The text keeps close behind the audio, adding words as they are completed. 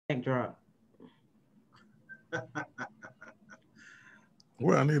Backdrop.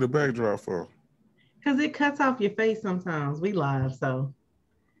 Well, I need a backdrop for. Because it cuts off your face sometimes. We live, so.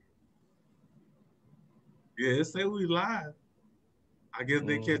 Yeah, it say we live. I guess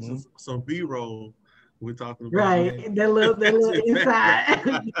they catching some B-roll. We're talking about right. That little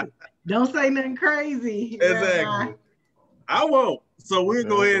inside. Don't say nothing crazy. Exactly. Rabbi. I won't. So we'll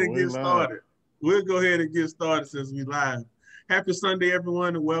go ahead and get started. We'll go ahead and get started since we live. Happy Sunday,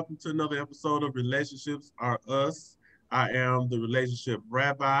 everyone, and welcome to another episode of Relationships Are Us. I am the relationship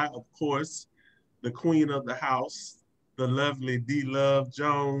rabbi, of course, the queen of the house, the lovely D. Love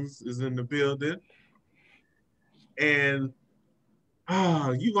Jones is in the building. And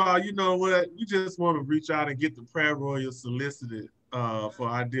you all, you know what? You just want to reach out and get the prayer royal solicited for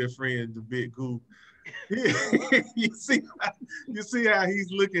our dear friend, the Big Goop. you see how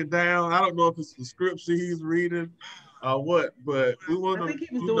he's looking down. I don't know if it's the scripture he's reading or what, but we want to. I think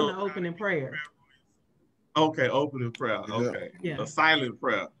he was doing the opening prayer. Okay, opening prayer. Okay, a silent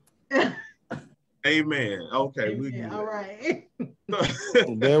prayer. Amen. Okay, we good. All right.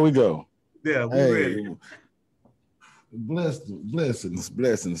 There we go. Yeah, we ready.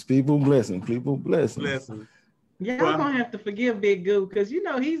 Blessings, people, blessings. Y'all gonna have to forgive Big Goo because you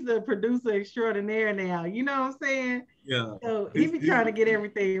know he's the producer extraordinaire now. You know what I'm saying? Yeah. So he be trying to get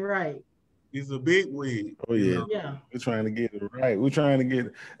everything right. He's a big wig. Oh yeah. Yeah. We're trying to get it right. We're trying to get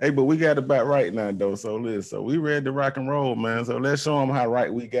it. Hey, but we got it about right now though. So listen, so we ready to rock and roll, man. So let's show them how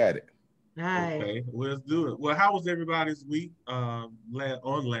right we got it. All right. Okay, well, let's do it. Well, how was everybody's week?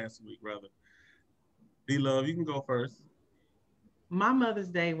 Last week, rather. D-Love, you can go first. My Mother's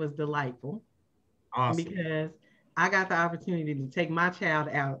Day was delightful. Awesome. Because I got the opportunity to take my child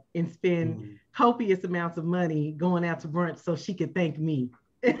out and spend copious amounts of money going out to brunch so she could thank me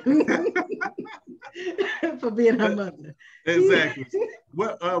for being her mother. Exactly.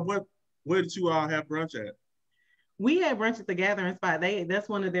 Where did you all have brunch at? We had brunch at the Gathering Spot. That's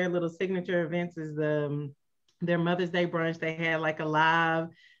one of their little signature events is their Mother's Day brunch. They had like a live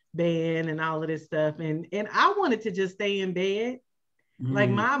band and all of this stuff. And I wanted to just stay in bed. Like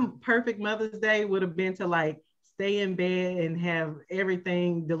my perfect Mother's Day would have been to like stay in bed and have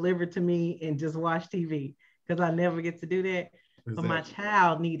everything delivered to me and just watch TV because I never get to do that. Exactly. But my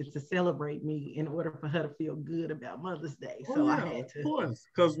child needed to celebrate me in order for her to feel good about Mother's Day. So I had to. Of course,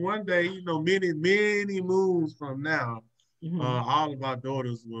 because one day, you know, many moons from now, all of our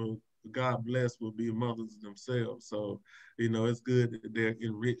daughters will, God bless, will be mothers themselves. So, you know, it's good that they're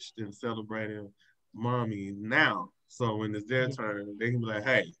enriched and celebrating mommy now. So when it's their turn, they can be like,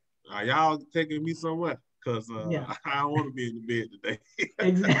 hey, are y'all taking me somewhere? Because I don't want to be in the bed today.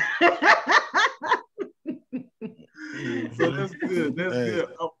 Exactly. So that's good. That's good.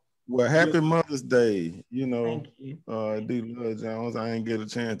 Oh, well, happy Mother's Day. You know, thank you. D. Love Jones, I ain't get a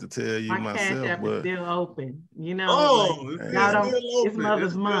chance to tell you myself, Cash App is still open. You know, it's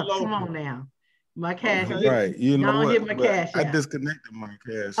Mother's Month. Come on now. My Cash App. Right. You know what? Hit my Cash App. I disconnected my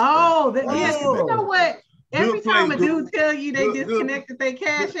Cash App. Yes. You know what? Every time a dude tell you they disconnected their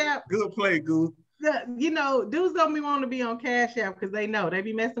Cash App. Good play, Goose. You know, dudes don't want to be on Cash App because they know they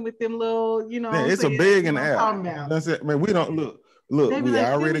be messing with them little, you know. Yeah, it's a big and app. That's it. Man, we don't look. We like,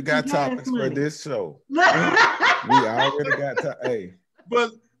 already got topics for this show. We already got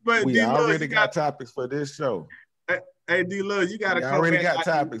but we already got topics for this show. Hey, D-Love, you gotta come already back got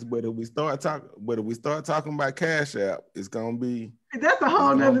topics, but if we start talking about Cash App, it's gonna be that's a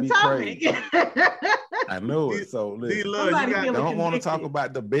whole nother topic. I know it. So D-Love, you don't want to talk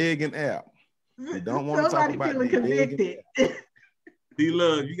about the big and app. You don't want to talk about the convicted.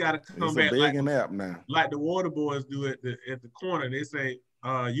 D-Love, you gotta come back big and app now. Like the water boys do at the corner. They say,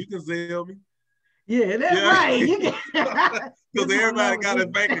 you can Zelle me. Yeah, that's right. Because everybody got a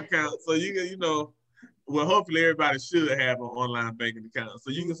bank account. So you can, you know, well, hopefully everybody should have an online banking account. So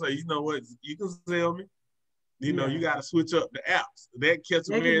you can say, you know what, you can Zelle me. You know, you got to switch up the apps. That catch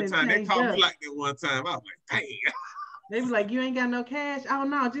them every time. They called me like that one time. I was like, dang. They was like, you ain't got no cash? Oh,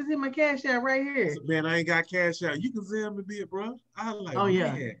 no, just hit my Cash App right here. So, man, I ain't got cash out. You can Zelle me, bit, bro. I was like,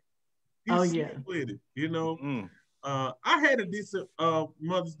 man. With it, you know. I had a decent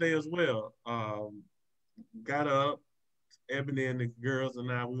Mother's Day as well. Got up, Ebony and the girls and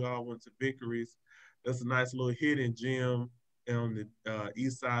I, we all went to Vickery's. That's a nice little hidden gym on the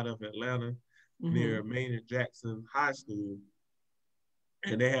east side of Atlanta, near Maynard Jackson High School.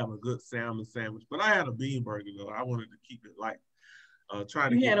 And they have a good salmon sandwich. But I had a bean burger, though. I wanted to keep it light.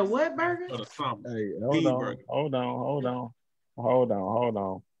 You had a what burger? For the summer. Hey, hold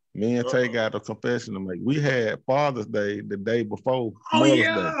on. Me and Tay got a confession to make. We had Father's Day the day before Mother's Day.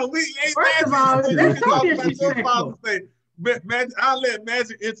 First of all, that's so disrespectful. I'll let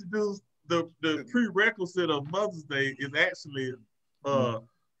Magic introduce the prerequisite of Mother's Day is actually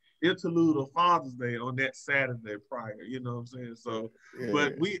interlude of Father's Day on that Saturday prior. You know what I'm saying? So,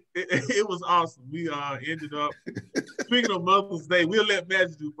 but it was awesome. We ended up speaking of Mother's Day. We'll let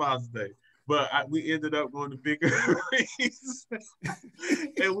Magic do Father's Day. But we ended up going to Big Reese,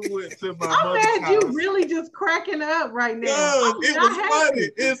 and we went to my mother's house. You really just cracking up right now. It was funny.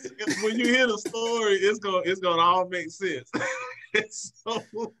 It's when you hear the story, it's gonna all make sense. So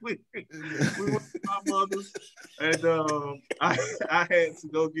we went to my mother's, and I had to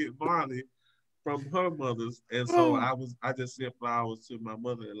go get Marley from her mother's, and so I just sent flowers to my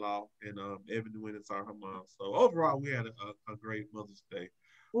mother-in-law, and Ebony went and saw her mom. So overall, we had a great Mother's Day.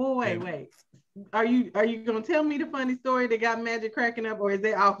 Well, wait. Are you gonna tell me the funny story that got Magic cracking up, or is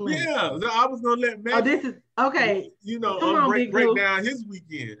that off limits? Yeah, I was gonna let Magic. Oh, this is okay. You know, break down his week.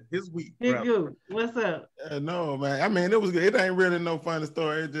 Big Goo, what's up? No, man. I mean, it was good. It ain't really no funny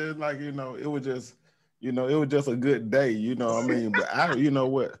story. It just like it was just, it was just a good day. You know what I mean? But you know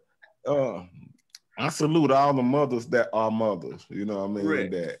what? I salute all the mothers that are mothers. You know what I mean?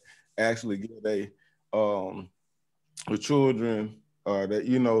 Right. That actually get the children.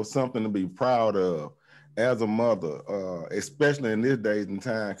 That something to be proud of as a mother, especially in this days and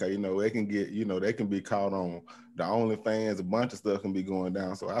time, because they can get, they can be caught on the OnlyFans, a bunch of stuff can be going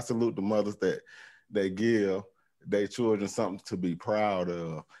down. So I salute the mothers that they give their children something to be proud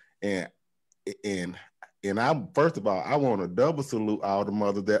of, and I first of all I want to double salute all the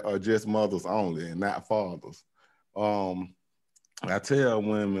mothers that are just mothers only and not fathers. I tell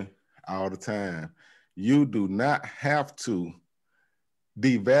women all the time, you do not have to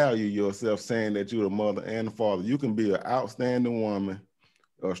devalue yourself saying that you're a mother and a father. You can be an outstanding woman,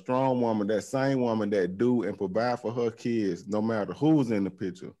 a strong woman, that same woman that do and provide for her kids, no matter who's in the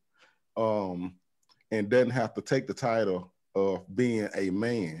picture, and doesn't have to take the title of being a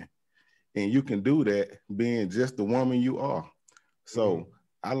man. And you can do that being just the woman you are. So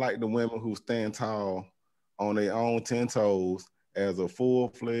I like the women who stand tall on their own 10 toes as a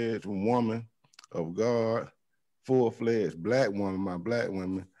full-fledged woman of God, full-fledged black woman, my black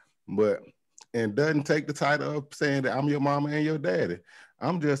women, and doesn't take the title of saying that I'm your mama and your daddy.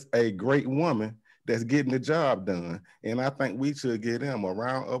 I'm just a great woman that's getting the job done. And I think we should give them a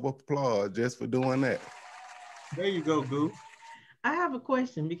round of applause just for doing that. There you go, Goo. I have a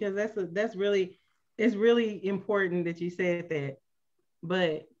question, because it's really important that you said that.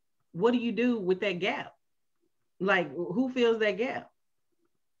 But what do you do with that gap? Like, who fills that gap?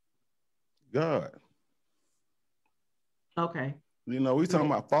 God. Okay. We talking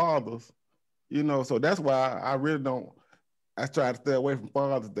about fathers, so that's why I try to stay away from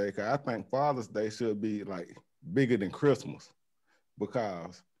Father's Day, because I think Father's Day should be like bigger than Christmas.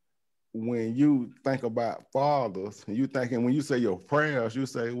 Because when you think about fathers, when you say your prayers, you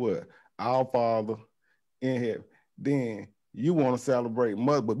say what? Our Father in heaven. Then you want to celebrate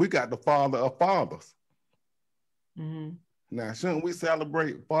mother, but we got the Father of fathers. Mm-hmm. Now, shouldn't we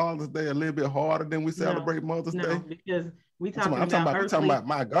celebrate Father's Day a little bit harder than we celebrate Mother's Day? No, because we talking about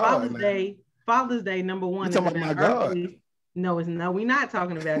my God. Father's Day, number one. You're talking about my God. No, we're not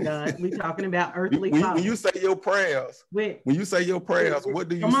talking about God. We're talking about earthly fathers. When you say your prayers, what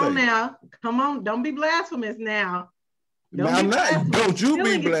do you say? Come on, don't be blasphemous now. Don't you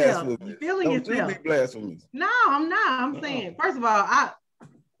be blasphemous. You're feeling yourself. Don't you be blasphemous. No, I'm not. I'm saying, first of all,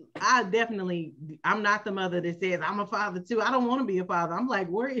 I'm not the mother that says I'm a father too. I don't want to be a father. I'm like,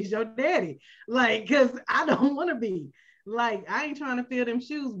 where is your daddy? Like, because I don't want to be. Like, I ain't trying to fill them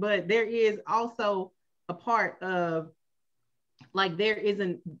shoes, but there is also a part of, like, there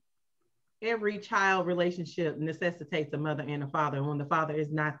isn't, every child relationship necessitates a mother and a father. And when the father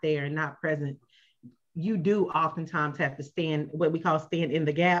is not there and not present, you do oftentimes have to stand in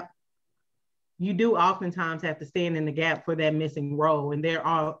the gap. You do oftentimes have to stand in the gap for that missing role. And there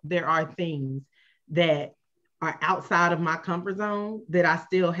are things that are outside of my comfort zone that I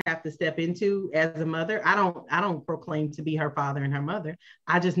still have to step into as a mother. I don't proclaim to be her father and her mother.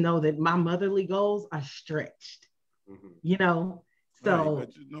 I just know that my motherly goals are stretched, So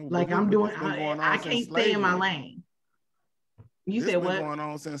right, I'm doing, I can't stay in my lane. You said what? This been going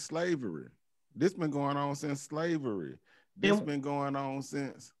on since slavery. This been going on since slavery. This been going on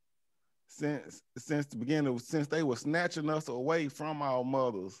since the beginning, since they were snatching us away from our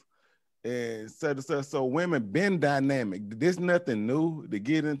mothers. And so women been dynamic. There's nothing new to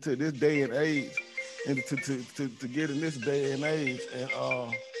get into this day and age, and to get in this day and age, and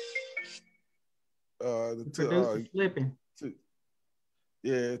to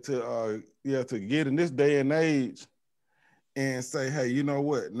get in this day and age and say, hey, you know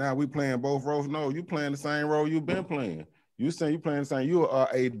what? Now we playing both roles. No, you playing the same role you've been playing. You saying you playing saying you are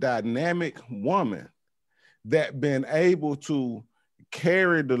a dynamic woman that been able to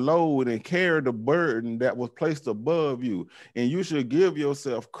carry the load and carry the burden that was placed above you. And you should give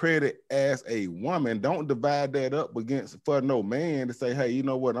yourself credit as a woman. Don't divide that up against for no man to say, hey, you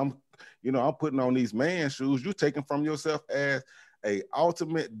know what, I'm putting on these man shoes. You taking from yourself as a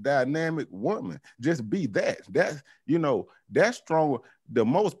ultimate dynamic woman. Just be that. That's stronger. The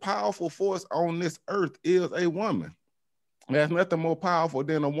most powerful force on this earth is a woman. There's nothing more powerful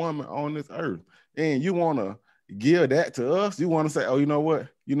than a woman on this earth. And you want to give that to us? You want to say, oh, you know what?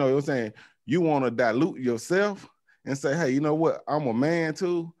 You know what I'm saying? You want to dilute yourself and say, hey, you know what? I'm a man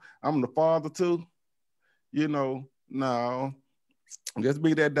too. I'm the father too. No, just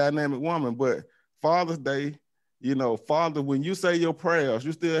be that dynamic woman. But Father's Day, Father, when you say your prayers,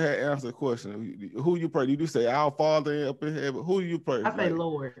 you still have to answer the question. Who you pray? You say, our Father up in heaven. Who you pray? I say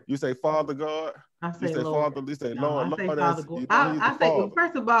Lord. You say Father God. I say Lord. Father. You say no, Lord. I say Lord, Father God. I say, well,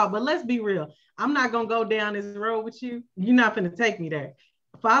 first of all, but let's be real. I'm not gonna go down this road with you. You're not gonna take me there.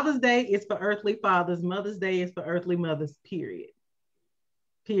 Father's Day is for earthly fathers. Mother's Day is for earthly mothers. Period.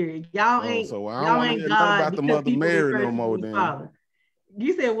 Y'all ain't. So I y'all ain't God about the Mother Mary no more. Then father.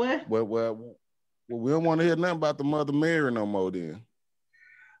 You said what? Well, we don't want to hear nothing about the Mother Mary no more. Then.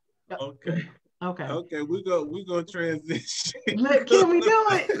 Okay. Okay, we go transition. Look, can we do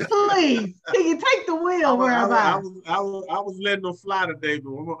it, please? Can you take the wheel? I was letting them fly today, but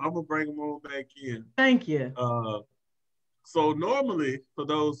I'm gonna bring them on back in. Thank you. So normally, for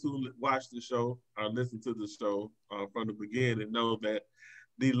those who watch the show or listen to the show from the beginning, know that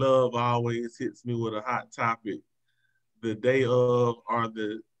the love always hits me with a hot topic the day of or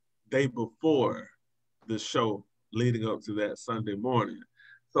the day before the show, leading up to that Sunday morning.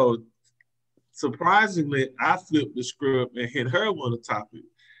 So surprisingly, I flipped the script and hit her with a topic.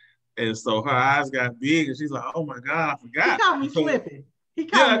 And so her eyes got big and she's like, oh my God, I forgot. He caught me slipping.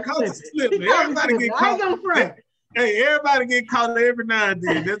 Everybody get caught. Hey, everybody get caught every now and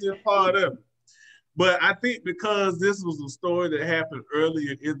then. That's just part of it. But I think because this was a story that happened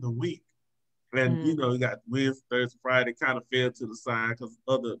earlier in the week, and you got Wednesday, Thursday, Friday kind of fell to the side because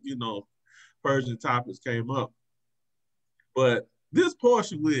other, Persian topics came up. But this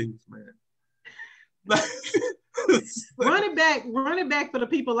Porsha Williams, man. Run it back for the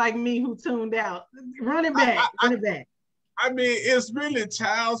people like me who tuned out. Run it back. I mean, it's really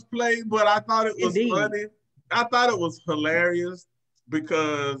child's play, but I thought it was funny. I thought it was hilarious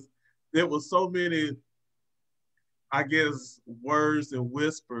because there was so many, I guess, words and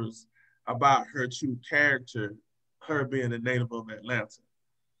whispers about her true character, her being a native of Atlanta.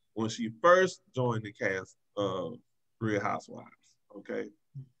 When she first joined the cast of Real Housewives, okay?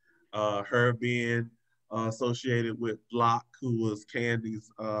 Her being associated with Block, who was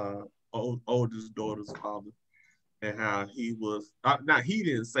Candy's oldest daughter's father, and how he was, he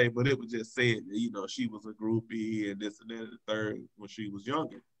didn't say, but it was just said that, she was a groupie and this and that and the third when she was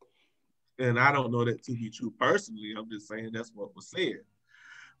younger. And I don't know that to be true personally. I'm just saying that's what was said.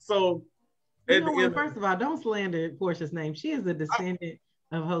 So, first of all, don't slander Porsha's name. She is a descendant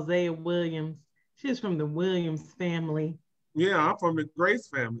of Hosea Williams. She's from the Williams family. Yeah, I'm from the Grace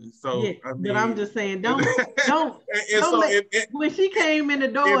family. So, yeah, but I'm just saying, don't. When she came in the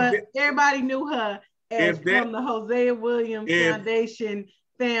door, everybody knew her as from the Hosea Williams Foundation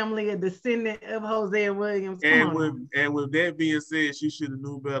family, a descendant of Hosea Williams. And with that being said, she should have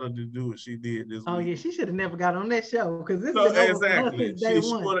knew better to do what she did this week. Oh yeah, she should have never got on that show because this is exactly.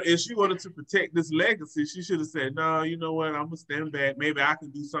 She wanted to protect this legacy. She should have said, "No, you know what? I'm gonna stand back. Maybe I can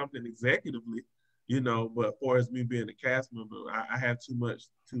do something executively, But for as me being a cast member, I have too much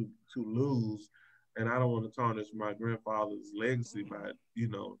to lose, and I don't want to tarnish my grandfather's legacy by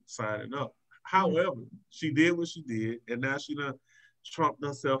signing up." However, she did what she did, and now she done trumped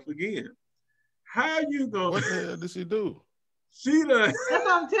herself again. How you gonna? What the hell did she do? She done. That's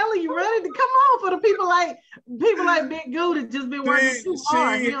what I'm telling you, ready to come on for the people like Big Goo that just been working too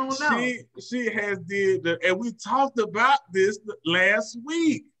hard. You don't know. She has did, and we talked about this last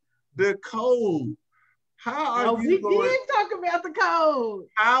week. The code. How are you going? We did talk about the code.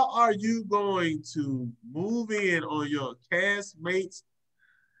 How are you going to move in on your castmates?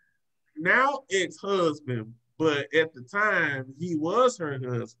 Now ex-husband, but at the time he was her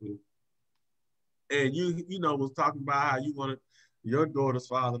husband, and you was talking about how you wanted your daughter's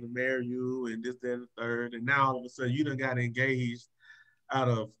father to marry you and this, that, and the third, and now all of a sudden you done got engaged out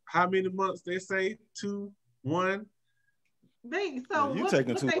of how many months they say? 2, 1. What they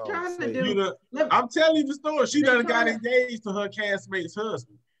trying to do? I'm telling you the story. She done got engaged to her castmate's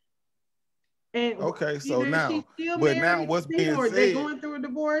husband. And okay, so now, now what's being said? Or they going through a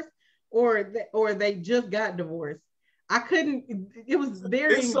divorce, or they just got divorced. I couldn't. It was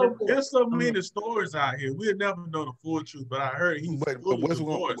very. There's so many stories out here. We'll never know the full truth, but I heard he's fully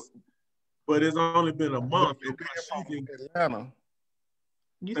divorced. But it's only been a month. You being from Atlanta.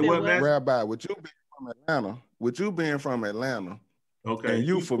 You said what? Rabbi, with you being from Atlanta, okay, and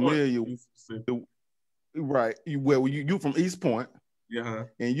you East familiar with right? You from East Point, yeah,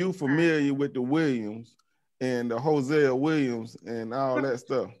 and you familiar with the Williams and the Hosea Williams and all that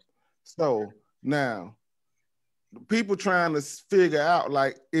stuff. So now, people trying to figure out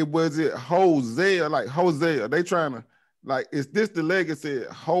like it Hosea, like Hosea. They trying to like, is this the legacy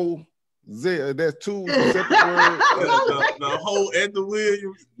Hosea? That's two separate words. The Ho and the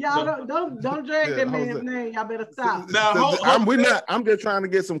Williams. Y'all don't drag that man's name. Y'all better stop. I'm just trying to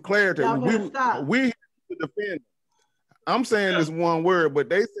get some clarity. We defend. I'm saying this one word, but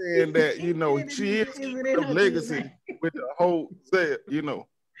they saying that she is the legacy with the Hosea.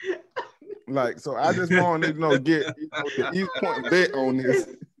 Like, so I just want to get the East Point vet on this.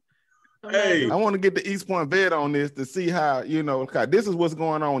 Hey, I want to get the East Point vet on this to see how, this is what's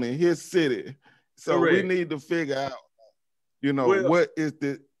going on in his city. So we need to figure out, what is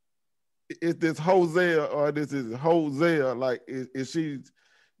this Hosea or this is Hosea? Like,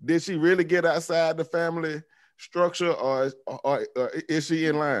 did she really get outside the family structure or is she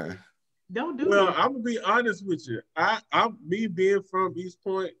in line? Don't do well, that. I'm gonna be honest with you. I'm me being from East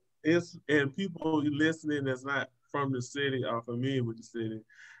Point and people listening that's not from the city or familiar with the city.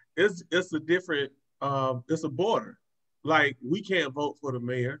 It's a different, it's a border. Like, we can't vote for the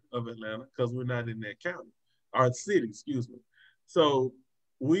mayor of Atlanta because we're not in that county, or city, excuse me. So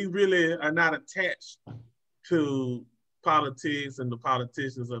we really are not attached to politics and the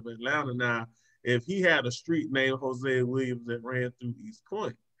politicians of Atlanta. Now, if he had a street named Hosea Williams that ran through East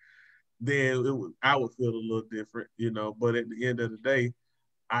Point, then I would feel a little different, but at the end of the day,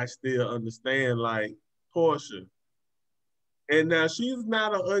 I still understand, like, Portia. And now she's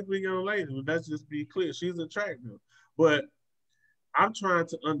not an ugly young lady. Let's just be clear. She's attractive. But I'm trying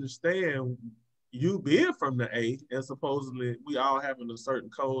to understand, you being from the A, and supposedly we all having a certain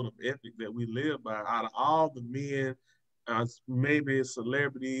code of ethic that we live by. Out of all the men, maybe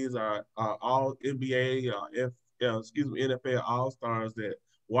celebrities, or all NBA or NFL All-Stars that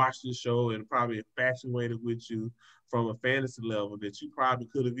watch this show and probably infatuated with you from a fantasy level that you probably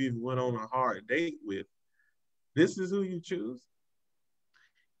could have even went on a hard date with. This is who you choose?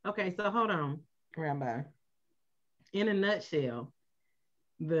 Okay, so hold on, Rabbi. In a nutshell,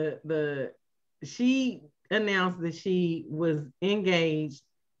 she announced that she was engaged,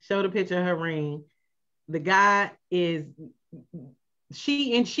 showed a picture of her ring. The guy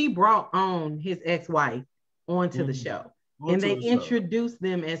she brought on his ex-wife onto the show. And they introduced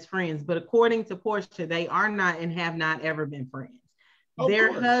them as friends. But according to Portia, they are not and have not ever been friends.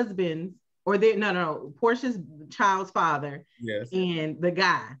 Their husbands, or Portia's child's father, yes, and the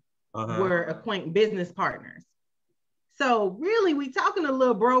guy were business partners. So really, we talking a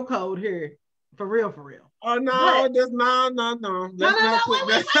little bro code here, for real. Oh no, that's no.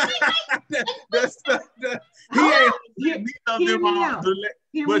 He ain't neither of them all.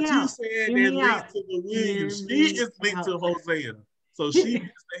 But you said they're linked to the Williams. She is linked to Hosea, so she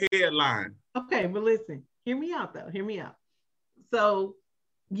gets the headline. Okay, but listen, hear me out though. Hear me out. So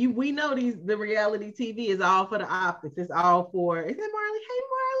we know the reality TV is all for the optics. It's all for. Is it Marley? Hey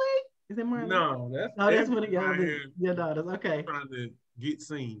Marley. Is it Marley? No, that's one of your daughters. Okay. Trying to get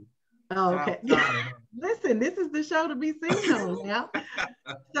seen. Oh, okay. Listen, this is the show to be seen on now.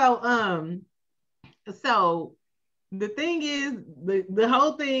 So the thing is, the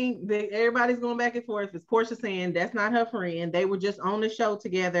whole thing that everybody's going back and forth is Portia saying that's not her friend. They were just on the show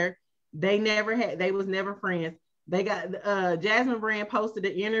together. They was never friends. They got Jasmine Brand posted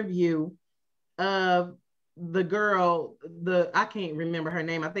an interview of the girl, I can't remember her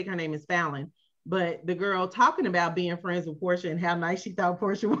name. I think her name is Fallon. But the girl talking about being friends with Portia and how nice she thought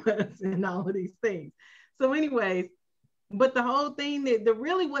Portia was and all of these things. So anyways, but the whole thing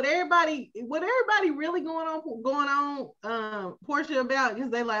what everybody really going on Portia about,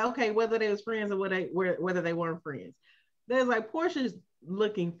 because they like, okay, whether they was friends or whether they weren't friends. There's like, Portia's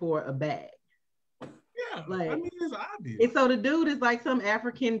looking for a bag. Yeah, like, I mean, it's obvious. And so the dude is like some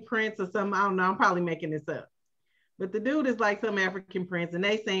African prince or some, I don't know, I'm probably making this up. But the dude is like some African prince, and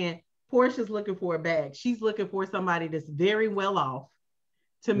they saying, Portia's looking for a bag. She's looking for somebody that's very well off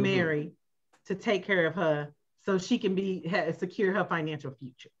to marry, to take care of her, so she can secure her financial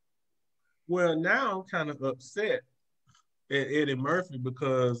future. Well, now I'm kind of upset at Eddie Murphy,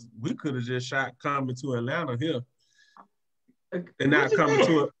 because we could have just shot Coming to Atlanta here, and not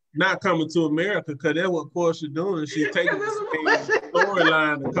coming to America, because that's what Portia doing. She's taking the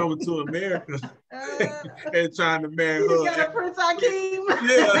storyline of Coming to America and trying to marry her. Got a Prince Hakeem.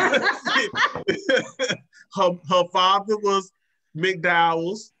 Yeah. her father was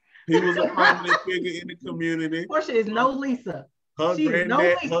McDowell's. He was a prominent figure in the community. Portia is no Lisa. Her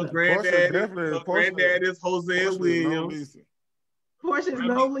granddad is Hosea Williams. Portia is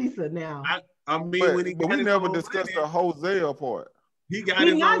no Lisa now. I mean, but we never discussed the Hosea part.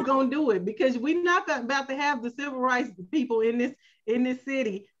 We're not gonna do it because we're not about to have the civil rights people in this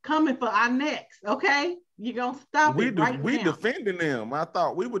city coming for our necks. Okay, you're gonna stop it right now. We defending them. I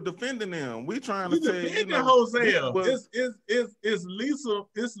thought we were defending them. We trying to say defending Hosea. It's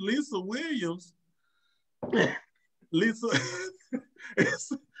Lisa Williams. Lisa,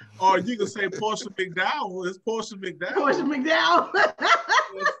 or you can say Portia McDowell. It's Portia McDowell. Portia McDowell.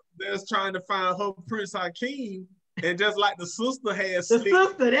 that's trying to find her Prince Hakeem. And just like the sister had the sister,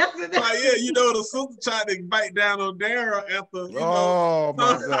 that's it. Like, yeah, you know, the sister tried to bite down on Dara after, you know.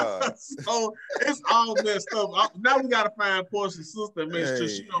 My God. So it's all messed up. Now we got to find Portia's sister and make sure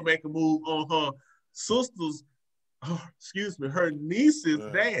she don't make a move on her sister's, her niece's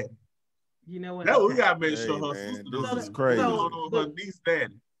dad. You know what? That we got to make sure her sister this is crazy. On her niece's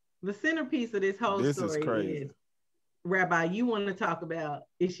daddy. The centerpiece of this whole story is, Rabbi, you want to talk about,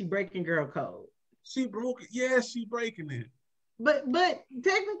 is she breaking girl code? She broke it. Yeah, she breaking it. But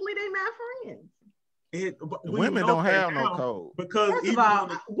technically they're not friends. Women don't have no code. Because first of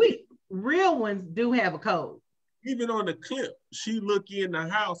all, real ones do have a code. Even on the clip, she look in the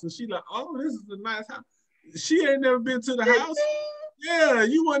house and she like, oh, this is a nice house. She ain't never been to the house. Yeah,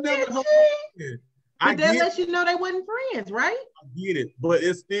 you weren't never. But that lets you know they wasn't friends, right? I get it, but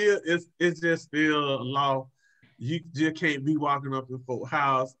it's just still a law. You just can't be walking up in folks'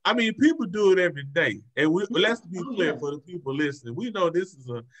 house. I mean, people do it every day. And let's be clear for the people listening. We know this is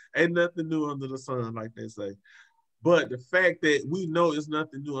ain't nothing new under the sun, like they say. But the fact that we know it's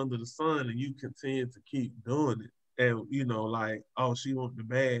nothing new under the sun and you continue to keep doing it. And, you know, like, oh, she want the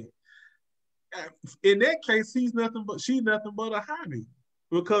bag. In that case, she's nothing but a hobby.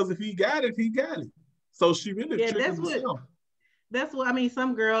 Because if he got it, he got it. So she really tricked herself. That's what, I mean,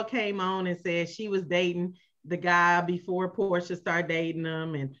 some girl came on and said she was dating the guy before Portia started dating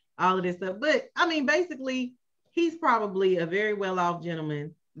him and all of this stuff. But I mean, basically, he's probably a very well-off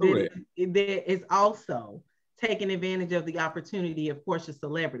gentleman that is also taking advantage of the opportunity of Portia's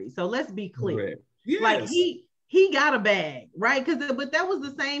celebrity. So let's be clear. Yes. Like he got a bag, right? But that was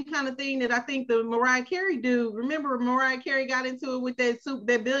the same kind of thing that I think the Mariah Carey dude, remember Mariah Carey got into it with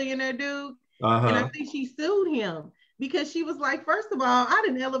that billionaire dude? And I think she sued him because she was like, first of all, I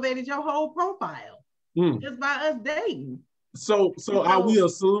done elevated your whole profile. Just by us dating. So are we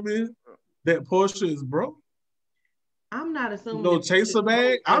assuming that Portia is broke? I'm not assuming. No chaser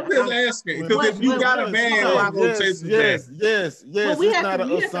bag? I'm just asking. Because if you got a bag, why go chase a bag? Yes. Well, we have to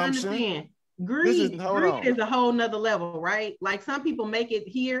understand. Greed is a whole nother level, right? Like some people make it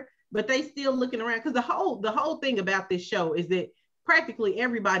here, but they still looking around. Because the whole thing about this show is that practically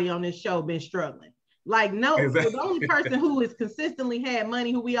everybody on this show been struggling. Like the only person who has consistently had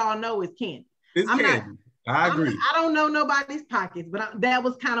money, who we all know, is Ken. I agree. I don't know nobody's pockets, but that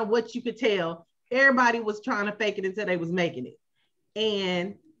was kind of what you could tell. Everybody was trying to fake it until they was making it,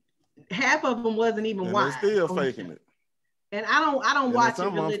 and half of them wasn't even wise. They're still faking it. And I don't watch it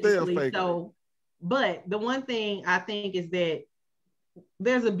religiously. So, but the one thing I think is that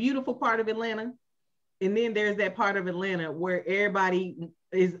there's a beautiful part of Atlanta, and then there's that part of Atlanta where everybody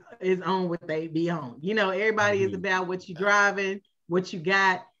is on what they be on. You know, everybody is about what you driving, what you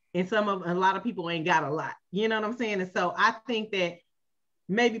got. And a lot of people ain't got a lot. You know what I'm saying? And so I think that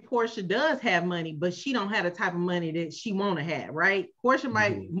maybe Portia does have money, but she don't have the type of money that she want to have, right? Portia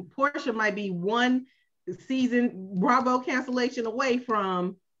might be one season Bravo cancellation away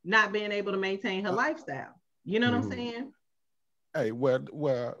from not being able to maintain her lifestyle. You know what I'm saying? Hey, well,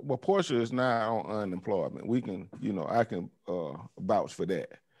 Portia is now on unemployment. We can, I can vouch for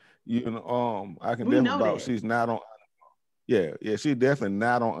that. I can definitely vouch she's not on. Yeah, she's definitely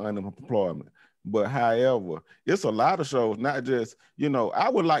not on unemployment. But however, it's a lot of shows, not just, I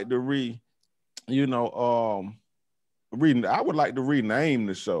would like to I would like to rename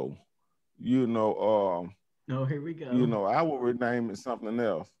the show. Oh, here we go. I would rename it something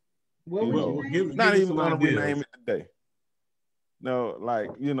else. What not even gonna rename it today. No,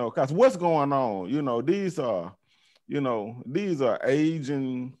 because what's going on? These are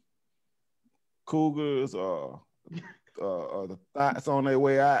Asian cougars the thoughts on their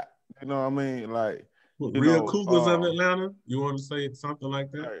way out. You know what I mean? Like real cougars of Atlanta. You want to say something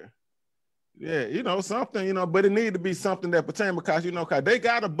like that? Yeah, something, but it need to be something that pertains because because they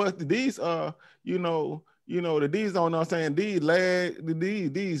gotta bust these You know, these don't know what I'm saying.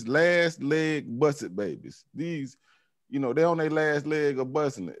 These last leg busted babies. These, you know, they on their last leg of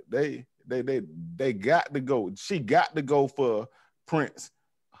busting it. They got to go. She got to go for Prince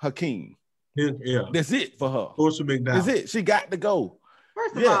Hakeem. Yeah. That's it for her. Portia McDowell. That's it. She got to go.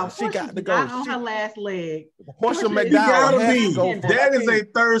 First of all, she got to go. Not on her last leg. Portia McDowell has to go for that is a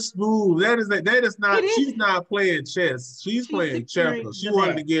thirst move. That is not. She's not playing chess. She's playing checkers. She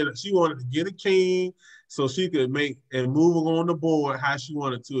wanted to get a king so she could make and move on the board how she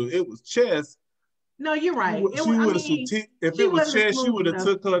wanted to. It was chess. No, you're right. If it was chess, she would have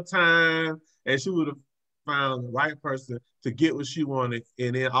took her time and she would have found the right person to get what she wanted,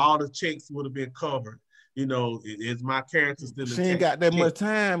 and then all the checks would have been covered. You know, it's my character still. She ain't got that much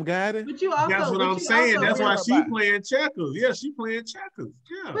time, got it. But you also, that's what I'm saying. That's why she playing checkers. Yeah, she playing checkers.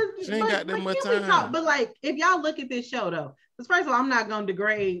 Yeah, she ain't got that much time. But like, if y'all look at this show though, because first of all, I'm not gonna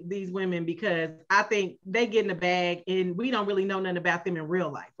degrade these women because I think they get in the bag, and we don't really know nothing about them in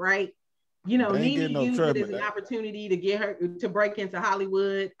real life, right? You know, Nene used it as an opportunity to get her to break into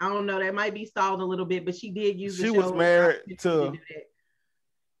Hollywood. I don't know, that might be stalled a little bit, but she did use the show. She was married to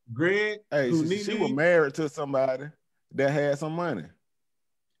Greg. Hey, she was married to somebody that had some money.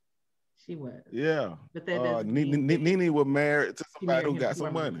 She was. Yeah. But that Nene was married to somebody who got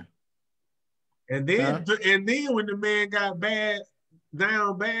some money. And then when the man got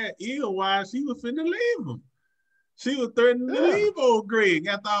ill-wise, she was finna leave him. She was threatening to leave old Greg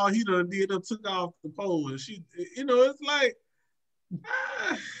after all he done did and took off the pole. And she, you know, it's like,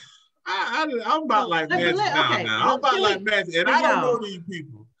 I'm about like Magic now. I'm about like Magic. And I don't know these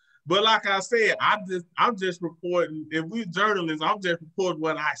people. But like I said, I'm just reporting. If we're journalists, I'm just reporting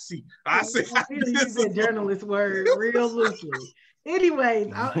what I see. I see. You use that journalist word real loosely.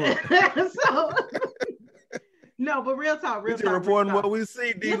 Anyways, so no, but real talk. We're reporting what we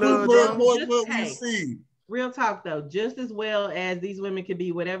see. Real talk though, just as well as these women could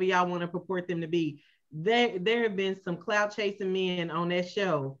be whatever y'all want to purport them to be, there have been some clout chasing men on that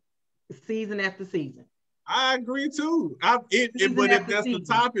show season after season. I agree too. But if that's the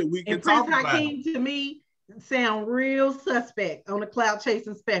topic, we can talk about it. Prince Hakeem to me sound real suspect on the clout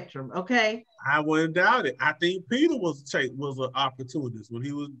chasing spectrum. Okay, I wouldn't doubt it. I think Peter was an opportunist when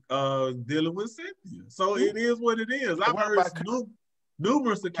he was dealing with Cynthia. So it is what it is. I've heard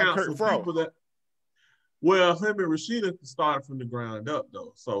numerous accounts of people that. Well, him and Rashida started from the ground up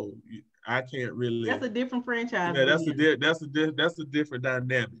though, so I can't really. That's a different franchise. Yeah, that's a different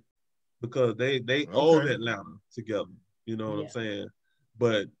dynamic because they own Atlanta together. You know what I'm saying?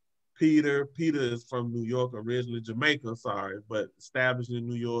 But Peter is from New York originally, Jamaica, but established in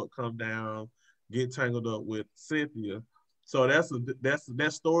New York, come down, get tangled up with Cynthia. So that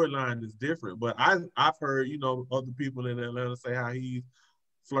storyline is different. But I've heard, you know, other people in Atlanta say how he's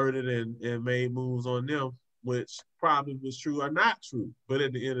flirted and made moves on them, which probably was true or not true. But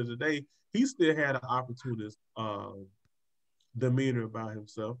at the end of the day, he still had an opportunist demeanor about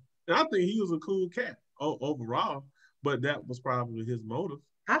himself. And I think he was a cool cat overall, but that was probably his motive.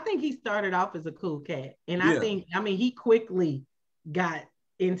 I think he started off as a cool cat. And I mean, he quickly got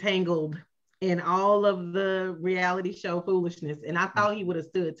entangled in all of the reality show foolishness. And I thought he would have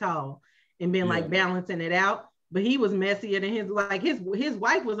stood tall and been like balancing it out. But he was messier than his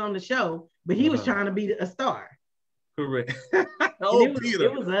wife was on the show, but he was trying to be a star. Correct.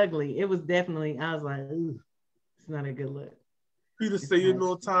 It was ugly. It was definitely, I was like, ooh, it's not a good look. Peter said,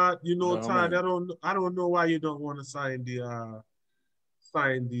 Todd, Todd, I don't know why you don't want to sign the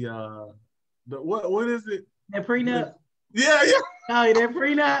what is it? That prenup? Yeah. Oh, that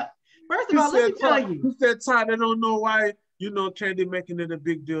prenup. First of all, let me tell you. He said, Todd, I don't know why. You know, Candy making it a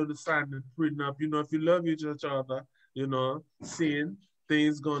big deal to sign the prenup. You know, if you love each other, you know, seeing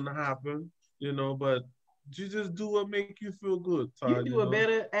things going to happen, you know, but you just do what make you feel good, Todd. You do a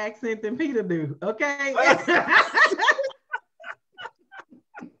better accent than Peter do, okay?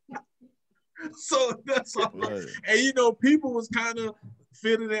 So that's all. Right. And, you know, people was kind of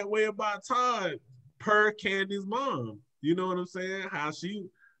feeling that way about Todd per Candy's mom. You know what I'm saying? How she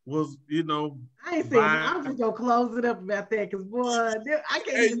was, you know. I ain't saying I'm just gonna close it up about that because boy, I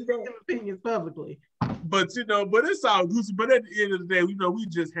can't even say them opinions publicly. But you know, but it's all goosey. But at the end of the day, you know, we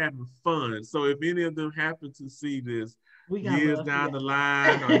just having fun. So if any of them happen to see this years down the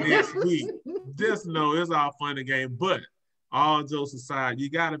line or next week, just know it's all fun and game. But all jokes aside, you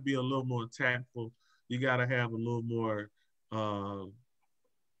got to be a little more tactful. You got to have a little more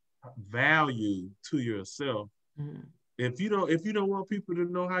value to yourself. Mm-hmm. If you don't want people to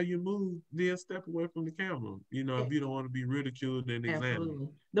know how you move, then step away from the camera. You know, if you don't want to be ridiculed and examined.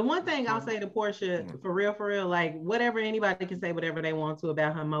 The one thing I'll say to Portia, for real, like whatever, anybody can say whatever they want to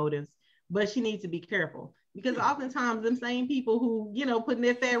about her motives, but she needs to be careful Because oftentimes them same people who, you know, putting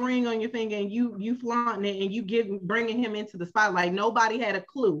that fat ring on your finger and you flaunting it and you bringing him into the spotlight. Nobody had a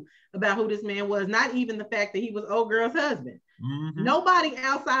clue about who this man was. Not even the fact that he was old girl's husband. Mm-hmm. Nobody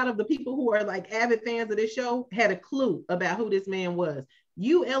outside of the people who are like avid fans of this show had a clue about who this man was.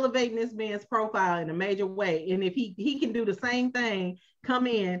 You elevating this man's profile in a major way. And if he can do the same thing, come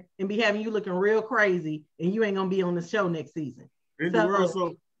in and be having you looking real crazy and you ain't gonna be on the show next season. In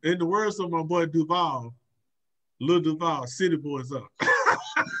the words of my boy Duval, Lil Duval, City Boys up.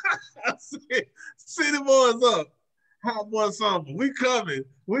 City Boys up. Hot Boy Summer. We coming.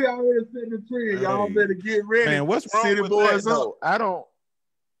 We already setting the trend. Y'all better get ready. Man, what's wrong City with Boys that, up? Though?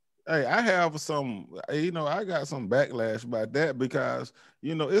 I have some, you know, I got some backlash about that because,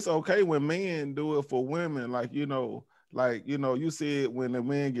 you know, it's okay when men do it for women. Like, you know, you see it when the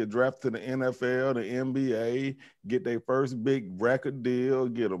men get drafted to the NFL, the NBA, get their first big record deal,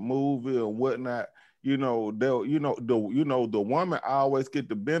 get a movie or whatnot. You know, the woman always get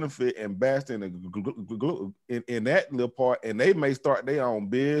the benefit and bask in that little part, and they may start their own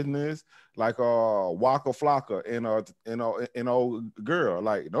business, like Waka Flocka and old girl.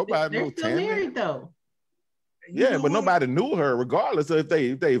 Like nobody knew They're still married though. Yeah, but nobody knew her, regardless of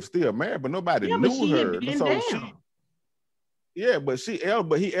if they still married. But nobody knew her.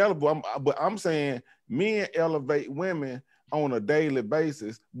 But I'm saying men elevate women on a daily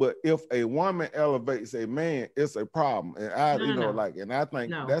basis, but if a woman elevates a man, it's a problem. And I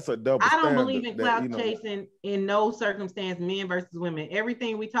think that's a double standard. I don't believe in clout chasing in no circumstance, men versus women.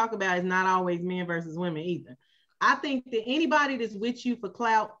 Everything we talk about is not always men versus women either. I think that anybody that's with you for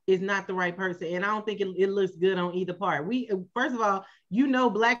clout is not the right person, and I don't think it looks good on either part. First of all, you know,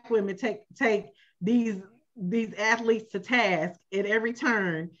 Black women take these athletes to task at every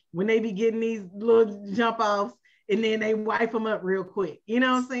turn when they be getting these little jump offs. And then they wipe them up real quick. You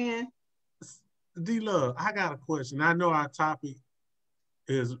know what I'm saying? D-Love, I got a question. I know our topic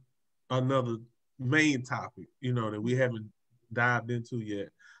is another main topic, you know, that we haven't dived into yet.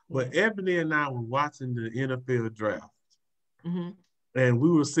 But Ebony and I were watching the NFL draft. Mm-hmm. And we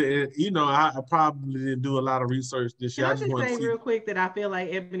were sitting, you know, I probably didn't do a lot of research this year. Can I just say real quick that I feel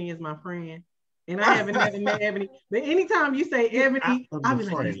like Ebony is my friend. And I haven't never met Ebony. But anytime you say Ebony, I'll be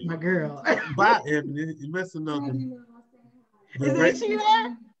like, that's my girl. Bye, Ebony. You messing up. Isn't she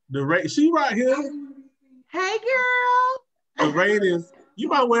there? She right here. Hey, girl. The ratings. You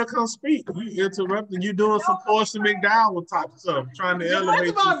might well come speak. You interrupting. You doing some Portia McDowell type stuff, trying to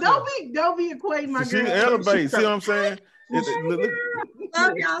elevate. First of all, don't be equating my girl. She elevates. See what I'm saying?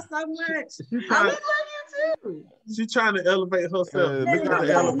 Love y'all so much. I love you too. She's trying to elevate herself. Look at her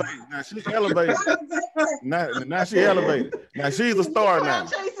elevate. Now she's elevated. now she elevated. Now she's a star now.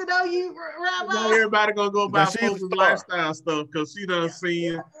 Chasing on you, Rabbi. Now everybody gonna go buy Portia's lifestyle stuff because she been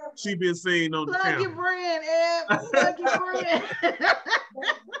seen on the camera. Plug your brand, Eb. Plug your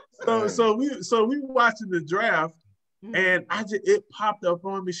brand. So we watching the draft. And it popped up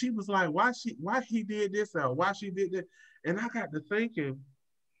on me. She was like, why he did this or why she did that? And I got to thinking,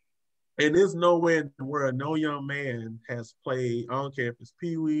 and there's nowhere in the world no young man has played, I don't care if it's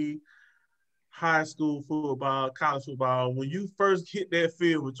Pee-wee, high school football, college football, when you first hit that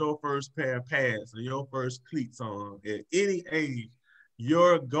field with your first pair of pads and your first cleats on, at any age,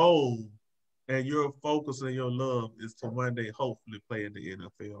 your goal and your focus and your love is to one day hopefully play in the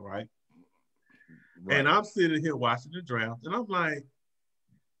NFL, right? Right. And I'm sitting here watching the draft, and I'm like,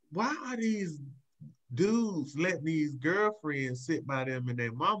 why are these dudes letting these girlfriends sit by them and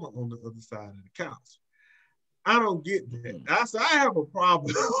their mama on the other side of the couch? I don't get that. I said, I have a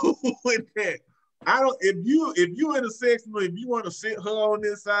problem with that. If you in a sex mood, if you want to sit her on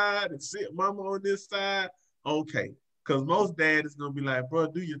this side and sit mama on this side, okay. Because most dad is going to be like, bro,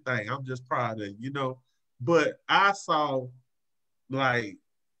 do your thing. I'm just proud of you, you know. But I saw, like,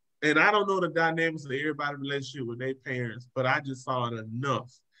 and I don't know the dynamics of everybody's relationship with their parents, but I just saw it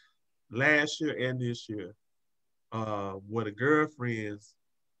enough last year and this year, where the girlfriends,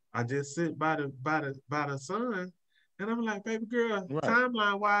 I just sit by the son, and I'm like, baby girl, right.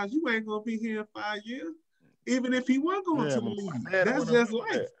 Timeline wise, you ain't gonna be here in 5 years, even if he was going to the league. That's just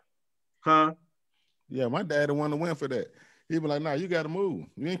life, huh? Yeah, my dad the one to win for that. He be like, nah, you got to move.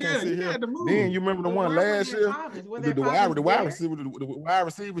 You ain't gonna sit here. Then you remember the one last year, the wide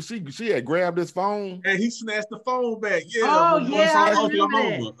receiver, she had grabbed his phone and he snatched the phone back. Yeah. Oh yeah,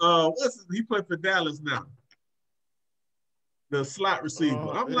 Oklahoma. He played for Dallas now. The slot receiver.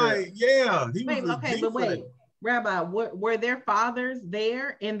 I'm like, yeah. Wait, Rabbi, were their fathers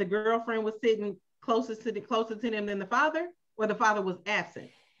there and the girlfriend was sitting closer to them than the father, or the father was absent?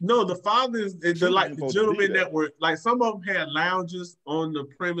 No, the fathers, the gentlemen that were like, some of them had lounges on the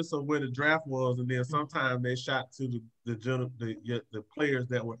premise of where the draft was, and then sometimes they shot to the players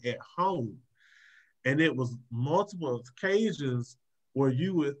that were at home, and it was multiple occasions where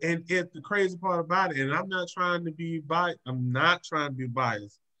you would, and it's the crazy part about it, and I'm not trying to be biased,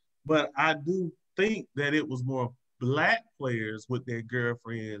 but I do think that it was more Black players with their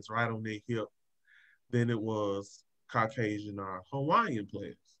girlfriends right on their hip than it was Caucasian or Hawaiian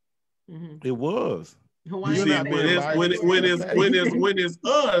players. Mm-hmm. It was. Hawaiian. When it's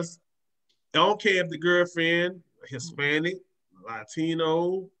us, I don't care if the girlfriend Hispanic,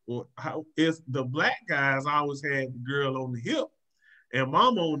 Latino, or how it's the Black guys always had the girl on the hip and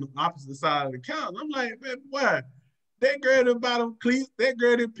mama on the opposite side of the couch. I'm like, man, why? That girl didn't buy them cleats. That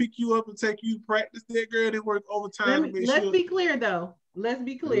girl didn't pick you up and take you to practice. That girl didn't work overtime. Let's be clear, though. Let's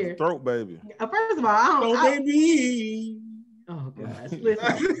be clear. Throat baby. First of all, baby. Oh gosh!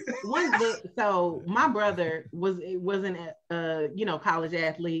 Listen, so my brother was an college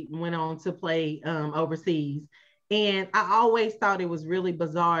athlete and went on to play overseas, and I always thought it was really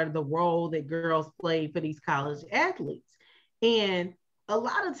bizarre the role that girls played for these college athletes, and a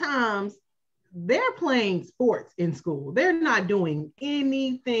lot of times they're playing sports in school. They're not doing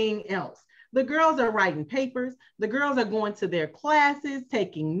anything else. The girls are writing papers. The girls are going to their classes,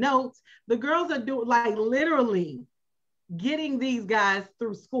 taking notes. The girls are doing literally getting these guys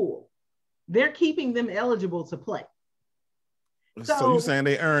through school. They're keeping them eligible to play. So you're saying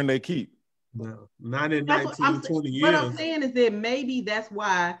they earn, they keep? No, not in 19, 20 years. What I'm saying is that maybe that's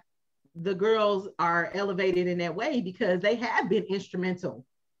why the girls are elevated in that way, because they have been instrumental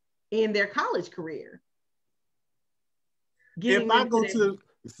in their college career. If I go to,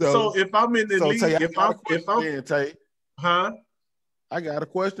 so if I'm in the league, I got a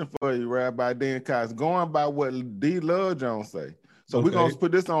question for you, Rabbi Dan Cox. Going by what D. Love Jones say, so we're gonna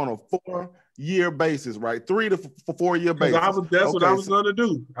put this on a 4-year basis, right? 3 to 4 year basis. That's what I was gonna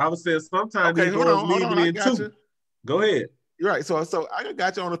do. I was saying sometimes these girls leave it in 2. Go ahead. You're right. So I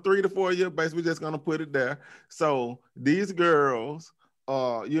got you on a 3 to 4 year basis. We're just gonna put it there. So these girls,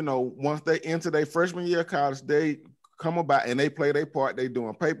 once they enter their freshman year of college, they come about and they play their part. They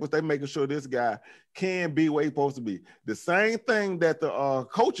doing papers. They making sure this guy can be where he's supposed to be. The same thing that the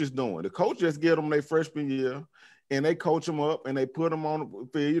coach is doing. The coach just get them their freshman year, and they coach them up and they put them on the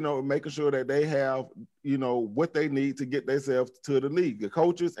field, making sure that they have, what they need to get themselves to the league. The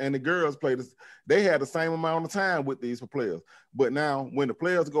coaches and the girls play this. They had the same amount of time with these players. But now when the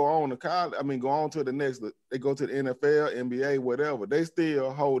players go on to college, go on to the next, they go to the NFL, NBA, whatever, they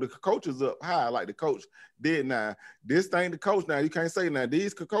still hold the coaches up high like the coach did. Now, this thing the coach, now you can't say now,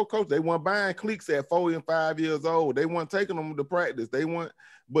 these coaches, they weren't buying cliques at 4 and 5 years old. They weren't taking them to practice.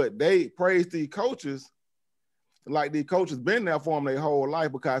 But they praise these coaches like these coaches been there for them their whole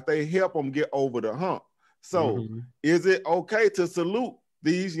life because they help them get over the hump. So is it okay to salute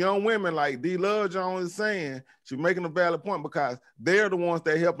these young women like D. Love Jones is saying? She's making a valid point because they're the ones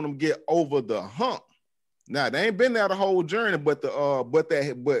that helping them get over the hump. Now they ain't been there the whole journey, but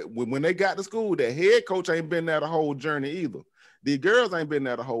when they got to school, the head coach ain't been there the whole journey either. The girls ain't been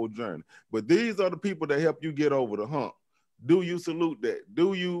there the whole journey, but these are the people that help you get over the hump. Do you salute that?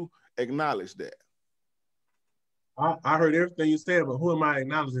 Do you acknowledge that? I heard everything you said, but who am I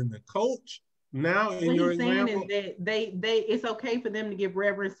acknowledging? The coach? Now, in your example, what he's saying is that it's okay for them to give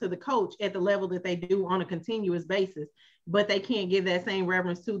reverence to the coach at the level that they do on a continuous basis, but they can't give that same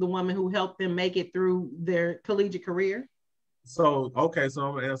reverence to the woman who helped them make it through their collegiate career. So I'm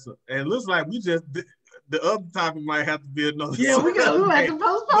gonna answer. And it looks like we just the other topic might have to be another. Yeah, we have to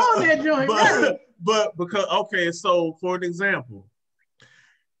postpone that joint. But because so for an example,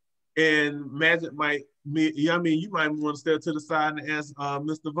 and Magic you might want to step to the side and ask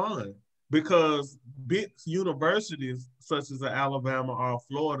Mr. Vaughn, because big universities such as Alabama or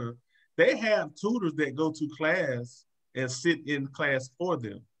Florida, they have tutors that go to class and sit in class for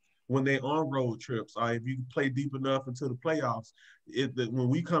them when they're on road trips, or if you play deep enough into the playoffs. When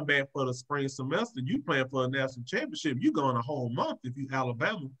we come back for the spring semester, you playing for a national championship, you going a whole month if you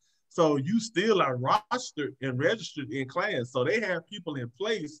Alabama. So you still are rostered and registered in class. So they have people in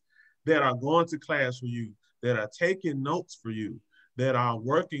place that are going to class for you, that are taking notes for you, that are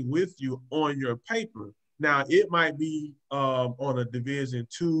working with you on your paper. Now, it might be on a Division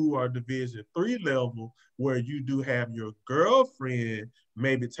II or Division III level where you do have your girlfriend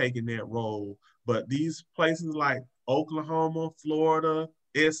maybe taking that role, but these places like Oklahoma, Florida,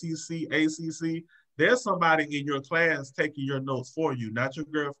 SEC, ACC, there's somebody in your class taking your notes for you, not your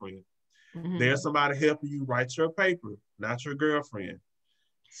girlfriend. Mm-hmm. There's somebody helping you write your paper, not your girlfriend.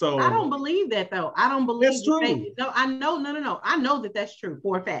 So I don't believe that though. I don't believe that's true. No, I know, no. I know that that's true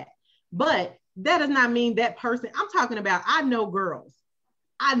for a fact. But that does not mean that person. I'm talking about, I know girls.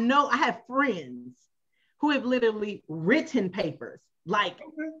 I have friends who have literally written papers. Like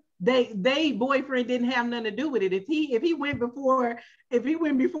they boyfriend didn't have nothing to do with it. If he went before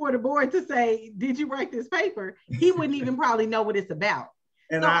the board to say, did you write this paper? He wouldn't even probably know what it's about.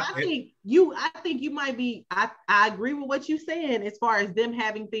 And so I think you might be, I agree with what you're saying as far as them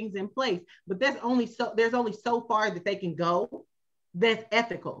having things in place, but there's only so far that they can go that's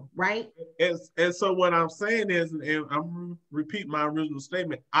ethical, right? And so what I'm saying is, and I'm repeating my original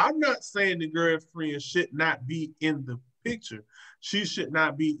statement, I'm not saying the girlfriend should not be in the picture. She should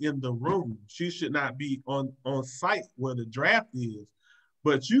not be in the room. She should not be on site where the draft is.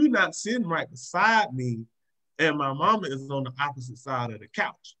 But you not sitting right beside me and my mama is on the opposite side of the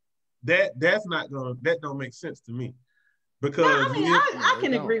couch. That don't make sense to me. Because I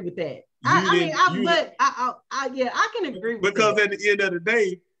can agree with that. I can agree with because that. At the end of the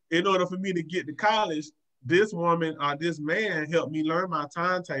day, in order for me to get to college, this woman or this man helped me learn my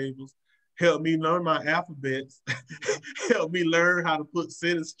timetables, helped me learn my alphabets, helped me learn how to put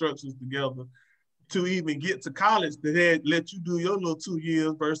sentence structures together to even get to college to let you do your little 2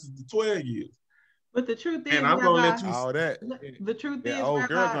 years versus the 12 years. But the truth is, and I'm gonna let you all that. The truth is, old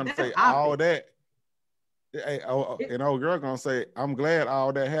girl gonna say all that. Hey, and old girl gonna say, "I'm glad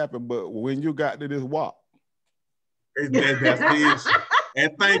all that happened, but when you got to this walk, that's the issue."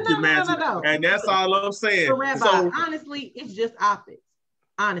 And thank you, man. No. And that's all I'm saying. So, Rabbi, honestly, it's just optics.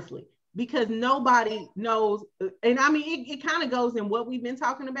 Honestly, because nobody knows, and I mean, it kind of goes in what we've been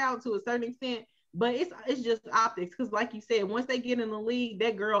talking about to a certain extent. But it's just optics, because like you said, once they get in the league,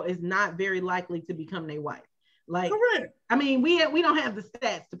 that girl is not very likely to become their wife. Like, correct. I mean, we don't have the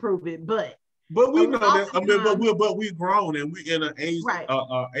stats to prove it, but we know that. I mean, but we've grown and we in an age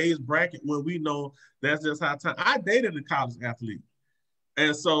age bracket where we know that's just how time. I dated a college athlete,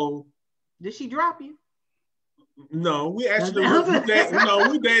 and so did she drop you? No, we actually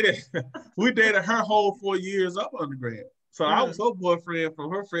we dated her whole 4 years up undergrad. So I was her boyfriend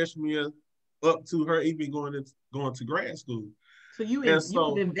from her freshman year up to her even going to grad school. So you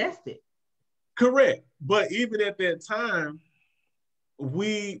invested. Correct. But even at that time,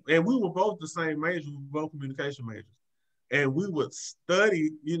 we were both the same major, we were both communication majors. And we would study,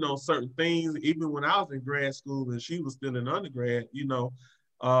 certain things, even when I was in grad school and she was still in undergrad,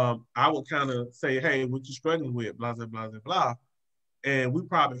 I would kind of say, hey, what you struggling with, blah, blah, blah, blah. And we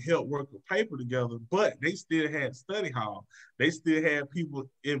probably helped work a paper together, but they still had study hall. They still had people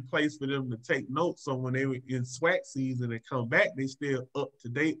in place for them to take notes. So when they were in SWAC season and come back, they still up to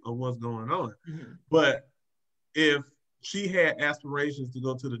date on what's going on. Mm-hmm. But if she had aspirations to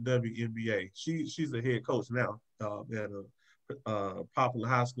go to the WNBA, she's a head coach now at a popular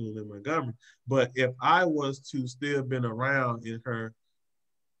high school in Montgomery. But if I was to still been around in her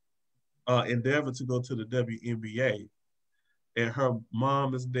endeavor to go to the WNBA, and her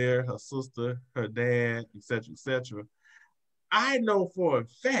mom is there, her sister, her dad, etc., I know for a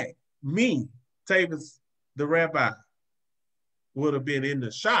fact, me, Tavis, the rabbi, would have been in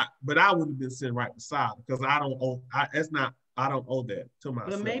the shot, but I would have been sitting right beside her because I don't owe that to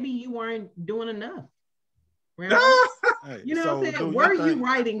myself. But maybe you weren't doing enough. You know what I'm saying? Were you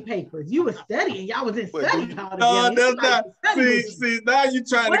writing papers? You were studying. Y'all was in study hall together. That's not. See, now you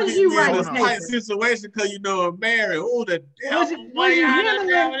trying to get me in this tight situation because I'm married. Oh, the devil!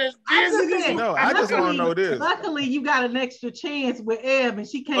 No, I just want to know this. Luckily, you got an extra chance with Eb, and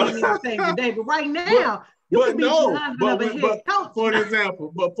she came in and saved the day. But right now, for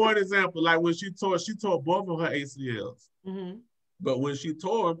example, like when she tore both of her ACLs. Mm-hmm. But when she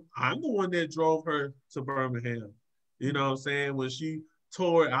tore, I'm the one that drove her to Birmingham. You know what I'm saying? When she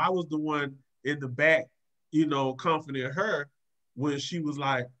tore, I was the one in the back, comforting her when she was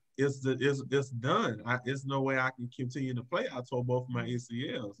like, it's done. It's no way I can continue to play. I tore both of my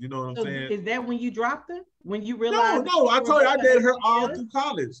ACLs. You know what I'm saying? Is that when you dropped her? When you realized? No, I told you I dated her all through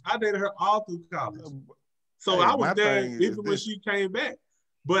college. So I was there even when she came back.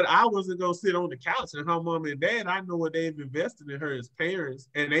 But I wasn't going to sit on the couch, and her mom and dad, I know what they've invested in her as parents,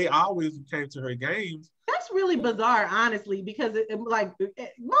 and they always came to her games. That's really bizarre, honestly, because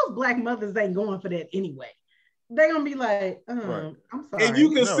most Black mothers ain't going for that anyway. They're going to be like, right. I'm sorry. And you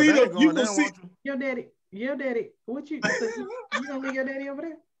can see them. You can see your daddy, what you going to leave your daddy over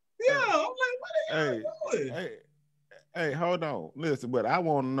there? Yeah, I'm like, what are you doing? Hey, hold on. Listen, but I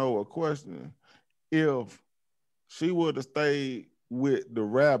want to know a question. If she would have stayed with the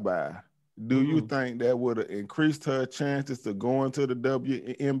rabbi, do you think that would have increased her chances to go into the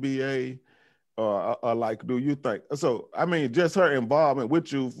WNBA like, do you think so? I mean, just her involvement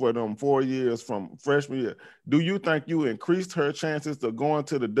with you for them 4 years from freshman year. Do you think you increased her chances to going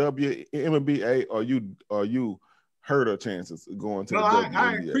to the WNBA, or you hurt her chances going to the WNBA?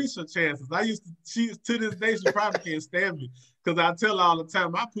 I increased her chances. She to this day she probably can't stand me because I tell her all the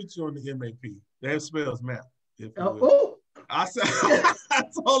time, I put you on the MAP. That spells math. I said, I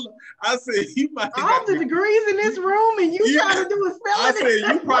told her, I said, you might all the degrees in this room and you trying to do a spelling. I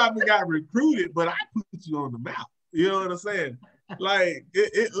said, you probably got recruited, but I put you on the map. You know what I'm saying? Like,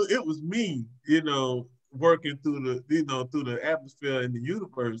 it was me, working through the atmosphere in the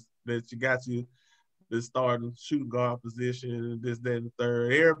universe that got you to start a shooting guard position and this, that, and the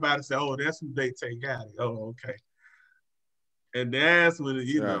third. Everybody said, oh, that's who they take out. Oh, okay. And that's when,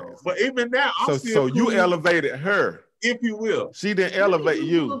 but even now, I'm still so you elevated her. If you will. She didn't elevate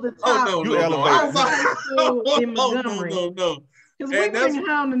you. Oh, no, you elevated her. In Montgomery. No. Because we bring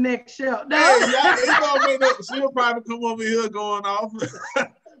her on the next show. No. She'll probably come over here going off.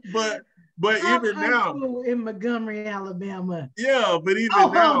 but even now. In Montgomery, Alabama. Yeah, but even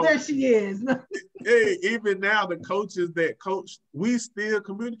now. Oh, there she is. Hey, even now, the coaches that coach, we still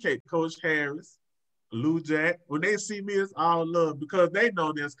communicate. Coach Harris, Lou Jack, when they see me, it's all love because they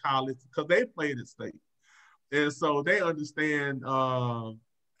know this college, because they played at state. And so they understand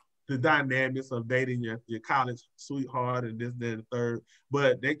the dynamics of dating your college sweetheart and this, that, and the third.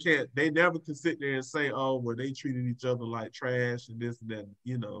 But they never can sit there and say, oh, well, they treated each other like trash and this and that,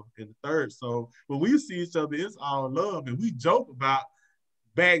 and the third. So when we see each other, it's all love. And we joke about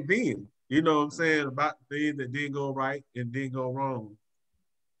back then, you know what I'm saying, about things that didn't go right and didn't go wrong.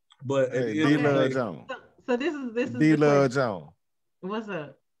 But hey, D-Love Jones. So this is D-Love Jones. What's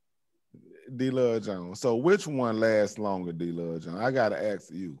up? D-Love Jones. So which one lasts longer, D-Love Jones? I gotta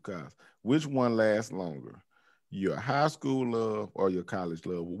ask you, cause which one lasts longer? Your high school love or your college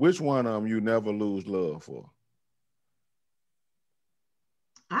love? Which one of them you never lose love for?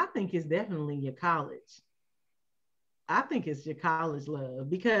 I think it's definitely your college. I think it's your college love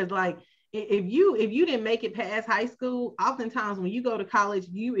because, like, if you didn't make it past high school, oftentimes when you go to college,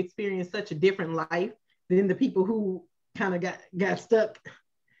 you experience such a different life than the people who kind of got stuck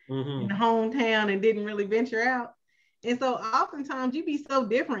in the hometown and didn't really venture out. And so oftentimes you be so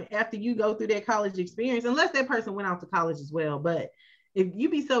different after you go through that college experience, unless that person went out to college as well. But if you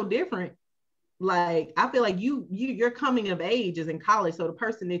be so different, like, I feel like your coming of age is in college. So the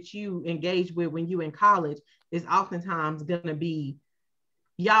person that you engage with when you in college is oftentimes gonna be,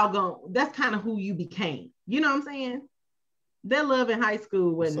 that's kind of who you became. You know what I'm saying? That love in high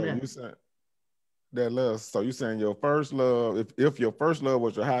school wasn't nothing. That love. So you saying your first love, if your first love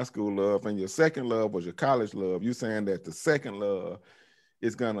was your high school love and your second love was your college love, you saying that the second love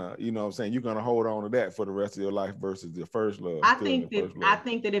is gonna, you know what I'm saying, you're gonna hold on to that for the rest of your life versus your first love. I think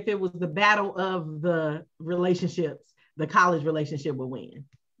that if it was the battle of the relationships, the college relationship would win.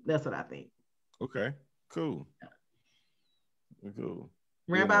 That's what I think. Okay, cool. Cool.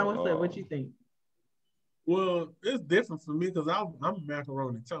 Rabbi, what's up? What you think? Well, it's different for me because I'm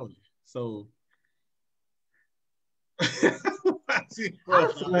macaroni Tony. So if it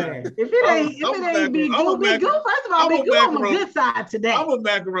ain't be good, first of all, be good on the good side today. I'm a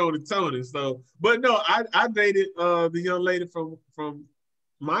macaroni Tony. So, but no, I dated the young lady from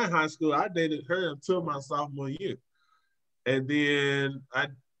my high school. I dated her until my sophomore year, and then I,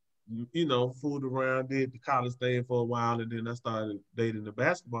 fooled around, did the college thing for a while, and then I started dating the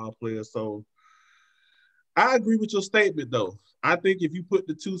basketball player. So I agree with your statement, though. I think if you put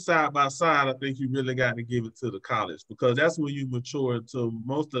the two side by side, I think you really got to give it to the college because that's when you mature to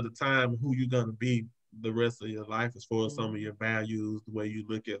most of the time who you're going to be the rest of your life as far as some of your values, the way you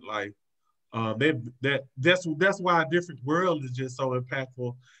look at life. That's why a different world is just so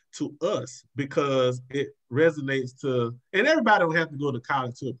impactful to us because it resonates to, and everybody don't have to go to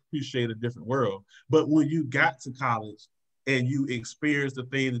college to appreciate a different world. But when you got to college and you experience the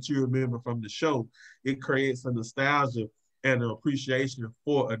thing that you remember from the show, it creates a nostalgia and an appreciation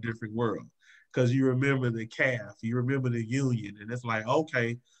for a different world because you remember the CAF, you remember the Union, and it's like,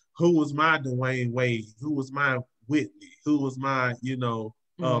 okay, who was my Dwayne Wade? Who was my Whitney? Who was my,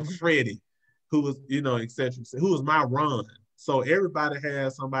 Freddie? Who was, et cetera, who was my Ron? So everybody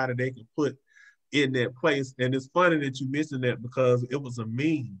has somebody they can put in that place. And it's funny that you mentioned that because it was a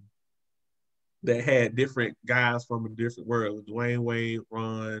meme that had different guys from a different world. Dwayne Wade,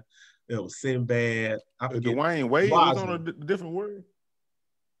 Ron, it was Sinbad. Dwayne Wade was on a different word?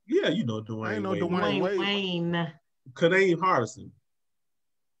 Yeah, Dwayne I know Wade. Dwayne Wade. Kadeem Hardison.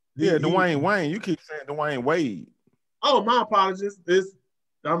 Yeah, Dwayne Wayne. You keep saying Dwayne Wade. Oh, my apologies.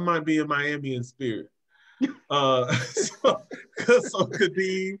 I might be in Miami in spirit. So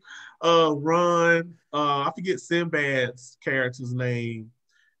Kadeem, Ron, I forget Sinbad's character's name,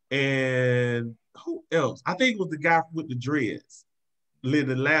 and who else? I think it was the guy with the dreads, the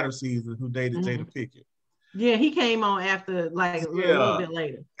latter season, who dated Jada Pinkett. Yeah, he came on after, like, a little bit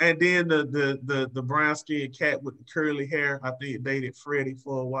later. And then the brown skinned cat with the curly hair, I think dated Freddie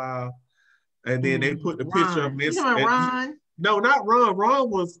for a while. And then they put the picture of Miss. Ron? No, not Ron. Ron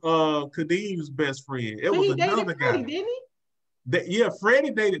was Kadeem's best friend. It was another guy. Freddie, didn't he? Yeah,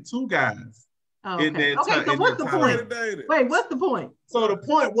 Freddie dated two guys. Oh, okay. So what's the point? Wait, what's the point? So the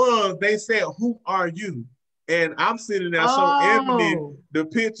point was, they said, "Who are you?" And I'm sitting there, so Ebony the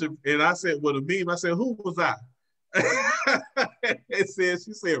picture, and I said, "Well, the meme." I said, "Who was I?" She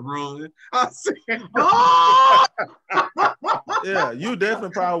said, "Ron." I said, "Oh." Yeah, you definitely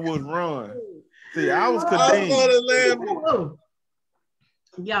probably was Ron. See, I was Kadeem.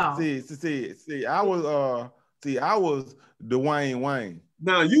 Y'all. See, I was Dwayne Wayne.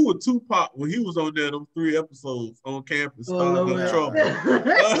 Now you were Tupac when he was on there them 3 episodes on campus. Trouble.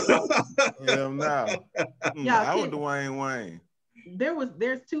 Now. I was Dwayne Wayne.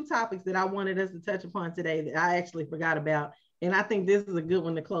 There's 2 topics that I wanted us to touch upon today that I actually forgot about. And I think this is a good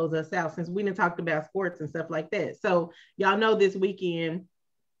one to close us out, since we didn't talk about sports and stuff like that. So y'all know this weekend,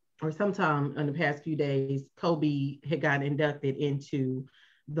 or sometime in the past few days, Kobe had gotten inducted into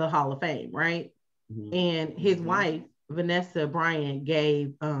the Hall of Fame, right? Mm-hmm. And his wife, Vanessa Bryant,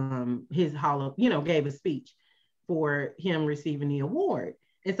 gave gave a speech for him receiving the award.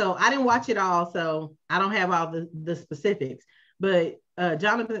 And so I didn't watch it all, so I don't have all the specifics. But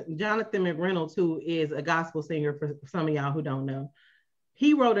Jonathan McReynolds, who is a gospel singer, for some of y'all who don't know,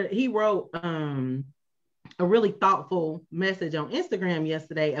 he wrote a really thoughtful message on Instagram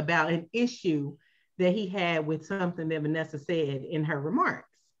yesterday about an issue that he had with something that Vanessa said in her remarks.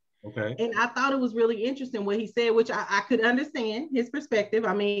 Okay. And I thought it was really interesting what he said, which I could understand his perspective.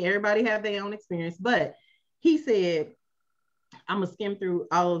 I mean, everybody have their own experience, but he said, I'm gonna skim through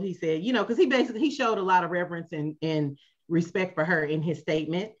all of he said, because he showed a lot of reverence and respect for her in his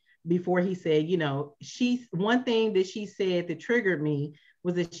statement before he said, one thing that she said that triggered me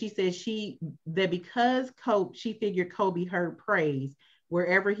was that she said that because she figured Kobe heard praise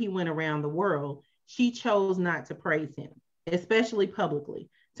wherever he went around the world, she chose not to praise him, especially publicly,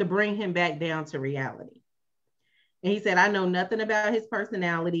 to bring him back down to reality. And he said, I know nothing about his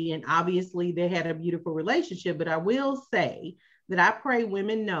personality, and obviously they had a beautiful relationship, but I will say that I pray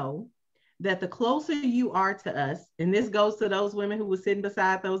women know that the closer you are to us, and this goes to those women who were sitting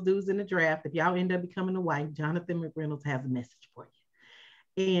beside those dudes in the draft, if y'all end up becoming a wife, Jonathan McReynolds has a message for you.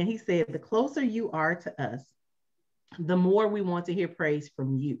 And he said, the closer you are to us, the more we want to hear praise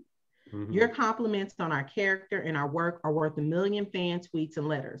from you. Mm-hmm. Your compliments on our character and our work are worth 1 million fan tweets and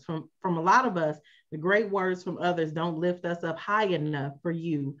letters. From a lot of us, the great words from others don't lift us up high enough for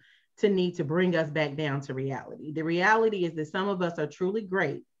you to need to bring us back down to reality. The reality is that some of us are truly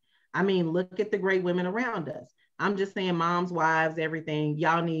great. I mean, look at the great women around us. I'm just saying, moms, wives, everything,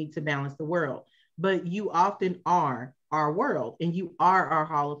 y'all need to balance the world. But you often are our world, and you are our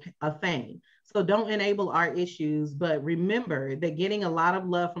Hall of Fame. So don't enable our issues, but remember that getting a lot of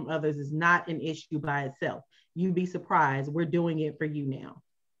love from others is not an issue by itself. You'd be surprised. We're doing it for you now.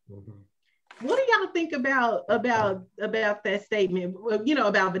 Mm-hmm. What do y'all think about that statement?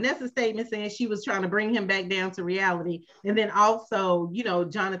 About Vanessa's statement saying she was trying to bring him back down to reality, and then also,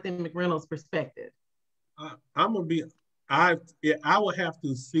 Jonathan McReynolds' perspective. I would have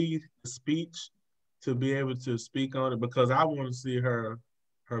to see the speech to be able to speak on it, because I want to see her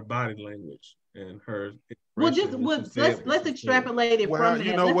body language and her. Well, let's extrapolate it from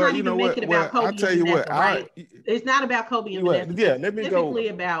that. Let's not even make it about Kobe. I'll tell you what, right? It's not about Kobe and Vanessa. Yeah, let me go. Specifically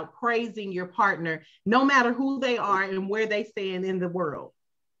about praising your partner, no matter who they are and where they stand in the world.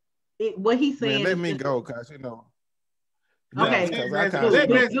 What he's saying. Let me go, because Okay. I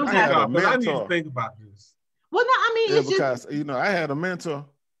need to think about this. Well, no, I mean, it's because I had a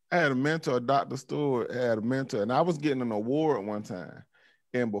mentor. Dr. Stewart had a mentor, and I was getting an award one time.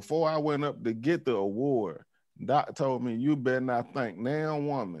 And before I went up to get the award, Doc told me, you better not think now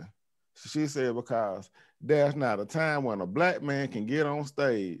woman. She said, because there's not a time when a black man can get on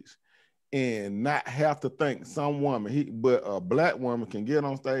stage and not have to think some woman, but a black woman can get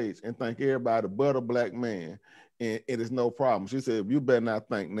on stage and think everybody but a black man, and it is no problem. She said, you better not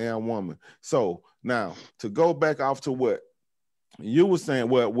think now woman. So now, to go back off to what you were saying,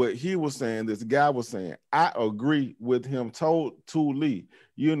 what he was saying, this guy was saying, I agree with him totally.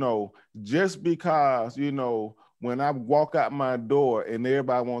 Just because, when I walk out my door and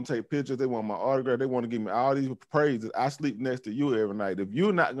everybody want to take pictures, they want my autograph, they want to give me all these praises. I sleep next to you every night. If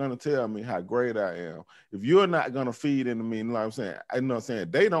you're not going to tell me how great I am, if you're not going to feed into me, you know what I'm saying? I know what I'm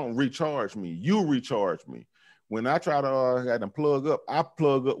saying. They don't recharge me. You recharge me. When I try to plug up, I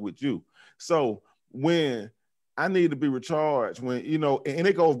plug up with you. So when I need to be recharged, when, you know, and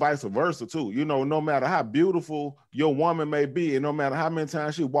it goes vice versa too. You know, no matter how beautiful your woman may be, and no matter how many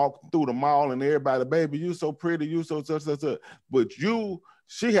times she walked through the mall and everybody, baby, you so pretty, you so such, but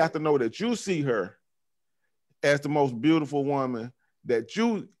she has to know that you see her as the most beautiful woman that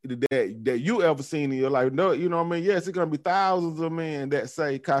you ever seen in your life. No, you know what I mean? Yes, it's gonna be thousands of men that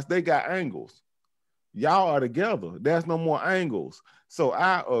say, cause they got angles. Y'all are together. There's no more angles. So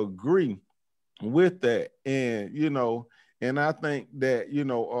I agree with that. And, you know, and I think that, you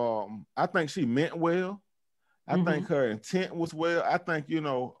know, I think she meant well. I think her intent was well. I think, you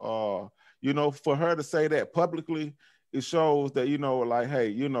know, for her to say that publicly, it shows that, you know, like, hey,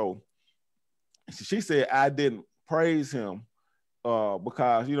 you know, she said, I didn't praise him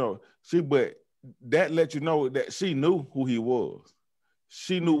because, you know, but that let you know that she knew who he was.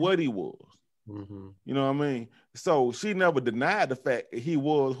 She knew what he was. You know what I mean? So she never denied the fact that he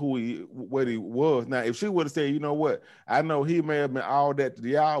was what he was. Now, if she would have said, you know what, I know he may have been all that to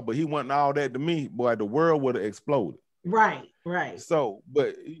y'all, but he wasn't all that to me, boy, the world would have exploded. Right. So,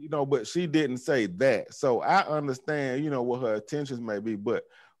 but, you know, but she didn't say that. So I understand, you know, what her intentions may be, but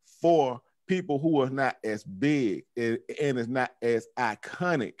for people who are not as big and is not as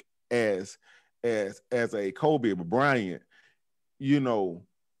iconic as a Kobe Bryant, you know,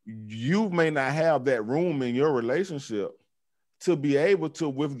 you may not have that room in your relationship to be able to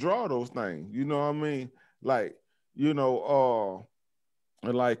withdraw those things. You know what I mean? Like, you know,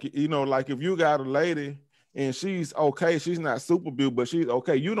 like, you know, like if you got a lady and she's okay, she's not super beautiful, but she's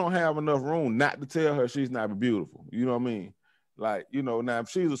okay, you don't have enough room not to tell her she's not beautiful. You know what I mean? Like, you know, now if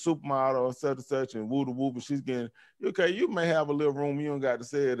she's a supermodel or such and such and woo and she's getting, okay, you may have a little room, you don't got to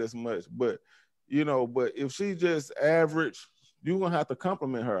say it as much, but, you know, but if she's just average, you're going to have to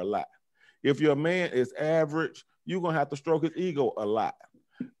compliment her a lot. If your man is average, you're going to have to stroke his ego a lot.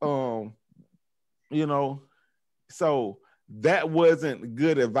 You know, so that wasn't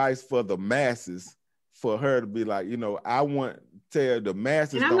good advice for the masses for her to be like, you know, I want to tell the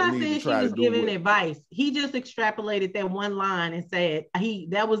masses. And I'm not saying she was giving advice. He just extrapolated that one line and said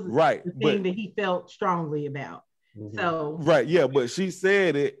that was right, the thing that he felt strongly about. So right, yeah, but she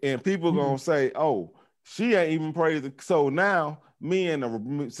said it and people going to say, oh, she ain't even praising. So now me and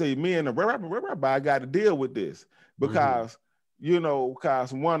the rabbi got to deal with this because, you know,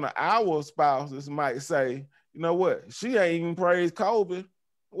 because one of our spouses might say, you know what, she ain't even praised Kobe.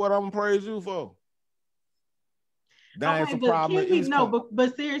 What I'm gonna praise you for? That ain't a problem.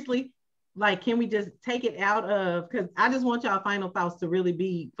 But seriously, like, can we just take it out of, because I just want y'all final thoughts to really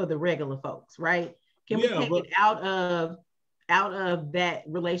be for the regular folks, right? Can we take it out of that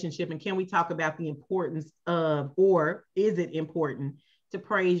relationship, and can we talk about the importance of, or is it important to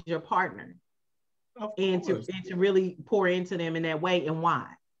praise your partner and to really pour into them in that way, and why?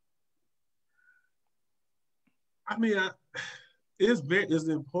 I mean, it's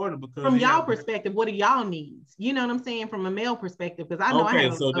important because from y'all perspective, what are y'all needs? You know what I'm saying? From a male perspective, because I know I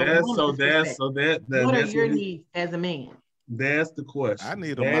have what are your needs as a man? That's the question. I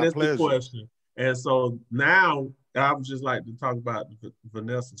need the question. And so now I would just like to talk about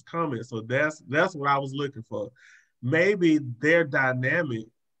Vanessa's comment. So that's what I was looking for. Maybe their dynamic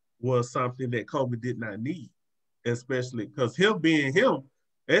was something that Kobe did not need, especially because him being him,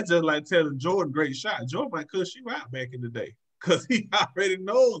 it's just like telling Jordan, great shot. Jordan might cuss you out back in the day because he already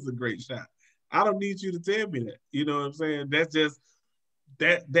knows a great shot. I don't need you to tell me that. You know what I'm saying? That's just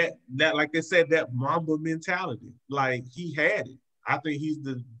that like they said, that Mamba mentality. Like, he had it. I think he's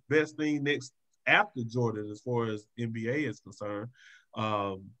the best thing next after Jordan as far as NBA is concerned.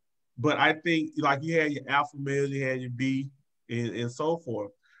 But I think, like, you had your alpha male, you had your B, and so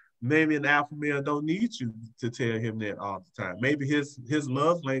forth. Maybe an alpha male don't need you to tell him that all the time. Maybe his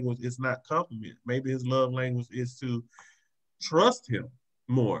love language is not compliment. Maybe his love language is to trust him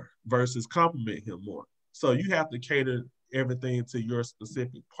more versus compliment him more. So you have to cater everything to your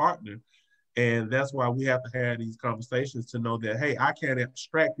specific partner. And that's why we have to have these conversations to know that, hey, I can't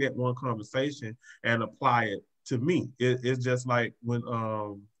abstract that one conversation and apply it to me. It's just like when,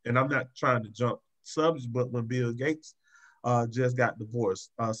 and I'm not trying to jump subjects, but when Bill Gates just got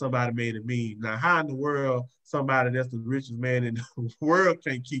divorced, somebody made a meme. Now, how in the world somebody that's the richest man in the world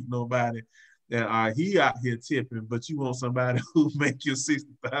can't keep nobody, and he out here tipping, but you want somebody who make you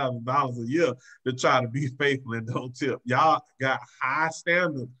 $60,000 a year to try to be faithful and don't tip? Y'all got high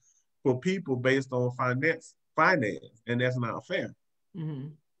standards for people based on finance finance, and that's not fair. Mm-hmm.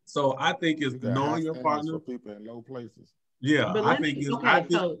 So I think it's knowing your partner. For people in low places. Yeah, but I think it's okay.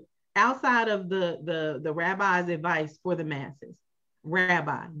 So outside of the rabbi's advice for the masses,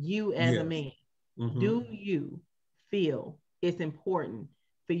 Rabbi, you as a man, do you feel it's important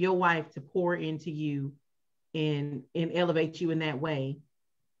for your wife to pour into you and elevate you in that way,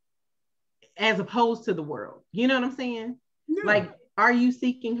 as opposed to the world? You know what I'm saying? Yeah. Like, are you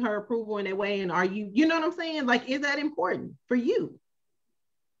seeking her approval in that way? And are you know what I'm saying? Like, is that important for you?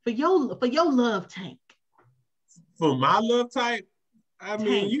 For your love tank? For my love type, I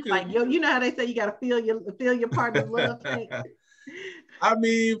mean, you can, like, you know how they say you got to feel your partner's love tank. I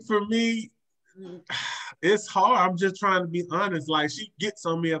mean, for me, it's hard. I'm just trying to be honest. Like, she gets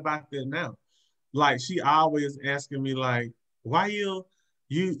on me about that now. Like, she always asking me, like, why you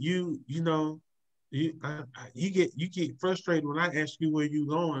get frustrated when I ask you where you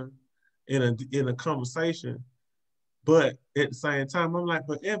going in a conversation. But at the same time, I'm like,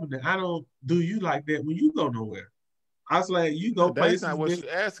 but Ebony, I don't do you like that when you go nowhere. I was like, you go places. That's not what she's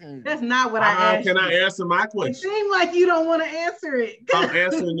asking. That's not what I asked. Can I answer my question? It seems like you don't want to answer it. I'm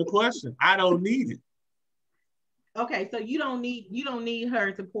answering the question. I don't need it. Okay, so you don't need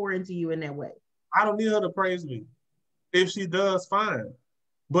her to pour into you in that way. I don't need her to praise me. If she does, fine.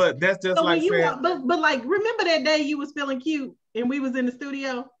 But that's just so like saying. But like, remember that day you was feeling cute and we was in the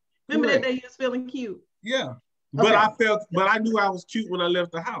studio? Remember that day you was feeling cute? Yeah. But okay. But I knew I was cute when I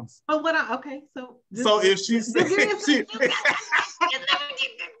left the house. But so if she said,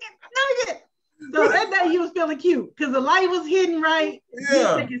 so that day you was feeling cute because the light was hidden right. Yeah. You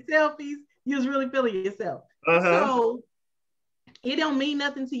was taking selfies. You was really feeling yourself. So it don't mean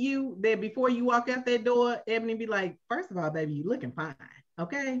nothing to you that before you walk out that door, Ebony be like, first of all, baby, you looking fine.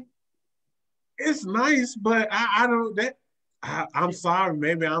 Okay. It's nice, but I don't that. I'm sorry.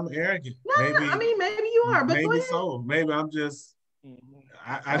 Maybe I'm arrogant. No, I mean, maybe you are, but maybe so. Maybe I'm just.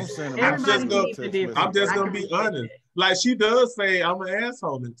 I'm just gonna be honest. Like, she does say I'm an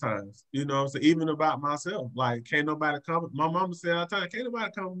asshole at times. You know what I'm saying? Even about myself. Like, can't nobody compliment. My mama said all the time, can't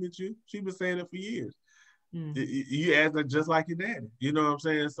nobody compliment you. She been saying it for years. You ask her just like your daddy. You know what I'm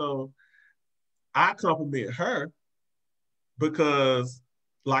saying? So I compliment her because,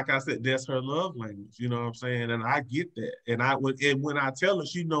 like I said, that's her love language. You know what I'm saying? And I get that. And when I tell her,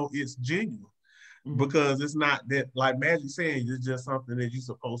 she know it's genuine. Because it's not that, like Magic saying, it's just something that you're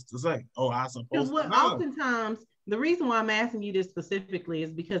supposed to say. Oh, I supposed to know. Oftentimes, the reason why I'm asking you this specifically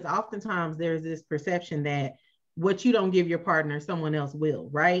is because oftentimes there's this perception that what you don't give your partner, someone else will,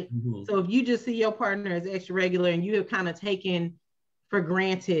 right? So if you just see your partner as extra regular and you have kind of taken for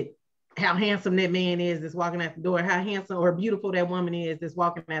granted how handsome that man is that's walking out the door, how handsome or beautiful that woman is that's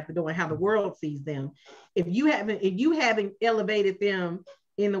walking out the door, and how the world sees them. If you haven't elevated them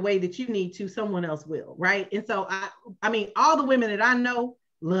in the way that you need to, someone else will, right? And so I mean, all the women that I know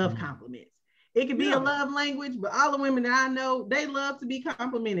love compliments. It could be a love language, but all the women that I know, they love to be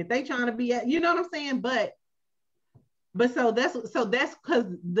complimented. They trying to be, you know what I'm saying? But so that's because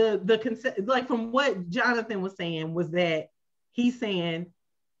the concept, like from what Jonathan was saying, was that he's saying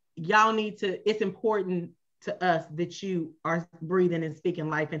y'all need to, it's important to us that you are breathing and speaking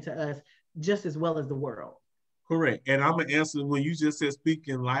life into us just as well as the world. Correct. And I'm gonna answer when you just said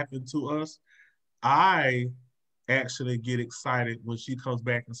speaking life into us. I actually get excited when she comes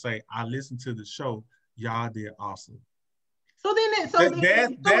back and say, I listened to the show. Y'all did awesome. So then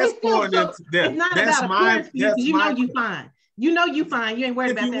that's pouring into that. It's not about appearance. You know you fine. You know you fine. You ain't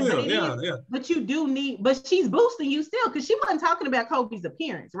worried about that. But you do need, but she's boosting you still, because she wasn't talking about Kobe's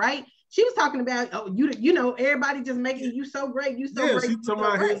appearance, right? She was talking about, you know, everybody just making you so great. You so great. She's talking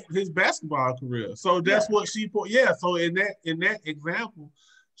about his basketball career. So that's what she put. Yeah. So in that example,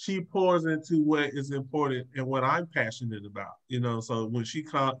 she pours into what is important and what I'm passionate about. You know, so when she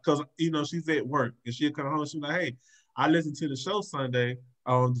comes, because you know she's at work and she'll come home, she's like, hey, I listened to the show Sunday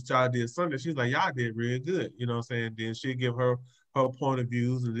that y'all did Sunday. She's like, y'all did real good. You know what I'm saying? Then she'll give her point of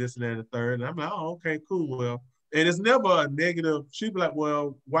views and this and that and the third. And I'm like, oh, okay, cool. Well, and it's never a negative. She'd be like,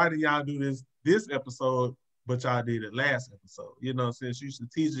 well, why did y'all do this episode, but y'all did it last episode? You know, since she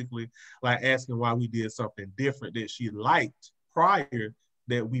strategically like asking why we did something different that she liked prior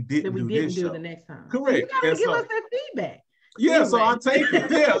that we didn't do the next time. Correct. So you gotta give us that feedback. Yeah, anyway. So I take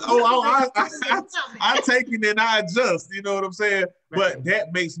it. Yeah. I take it and I adjust. You know what I'm saying? Right. But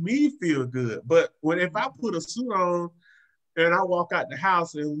that makes me feel good. But if I put a suit on and I walk out the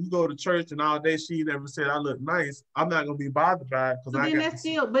house and we go to church and all day she never said I look nice, I'm not gonna be bothered by it.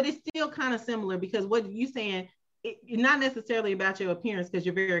 But it's still kind of similar, because what you saying, not necessarily about your appearance, because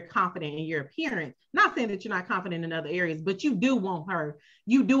you're very confident in your appearance. Not saying that you're not confident in other areas, but you do want her.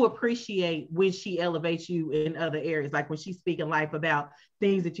 You do appreciate when she elevates you in other areas, like when she's speaking life about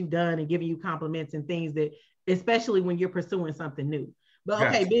things that you've done and giving you compliments and things that, especially when you're pursuing something new. But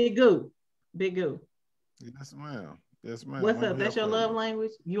okay, Big Goo. Yes, ma'am. Yes, ma'am. What's up? That's your love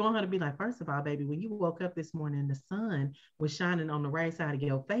language? You want her to be like, first of all, baby, when you woke up this morning, the sun was shining on the right side of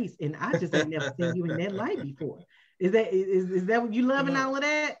your face, and I just ain't never seen you in that light before. Is that what you loving all of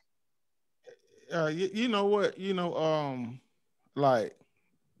that? You know what? Like,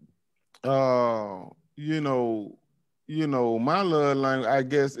 my love language, I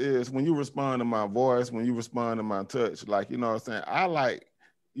guess, is when you respond to my voice, when you respond to my touch, like, you know what I'm saying? I like,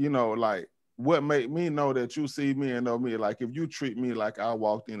 like, what made me know that you see me and know me, like if you treat me like I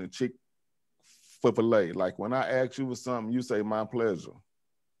walked in a Chick-fil-A, like when I ask you for something, you say my pleasure.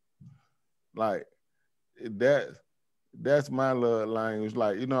 Like that's my love language,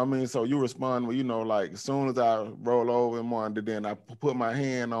 like, you know what I mean? So you respond with, like as soon as I roll over in morning, then I put my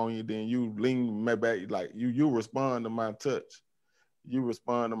hand on you, then you lean me back, like you respond to my touch, you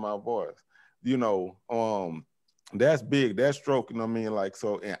respond to my voice, that's big. That's stroking. I mean, like,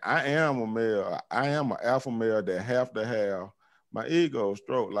 so, and I am a male. I am an alpha male that have to have my ego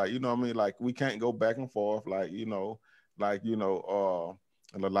stroke. Like, you know what I mean? Like, we can't go back and forth. Like, like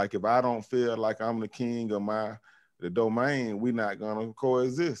if I don't feel like I'm the king of the domain, we're not gonna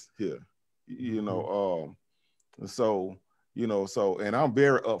coexist here. So. And I'm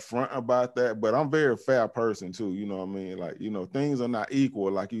very upfront about that, but I'm a very fair person too. You know what I mean? Like, things are not equal.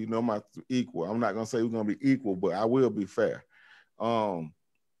 Like, my equal. I'm not gonna say we're gonna be equal, but I will be fair. But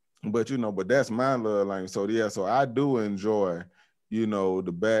that's my love language. So yeah, so I do enjoy,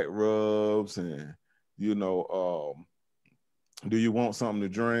 the back rubs and, do you want something to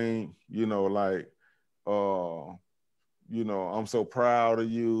drink? I'm so proud of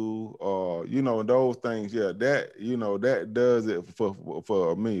you, those things. Yeah, that, that does it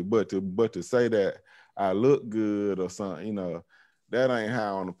for me. But to say that I look good or something, that ain't high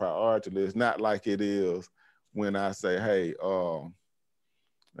on the priority list. Not like it is when I say, hey,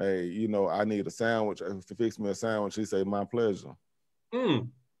 I need a sandwich. Fix me a sandwich. He say, my pleasure.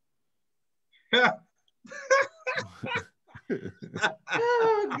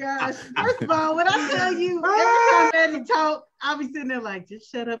 Oh gosh. First of all, when I tell you every time Eddie talk, I'll be sitting there like, just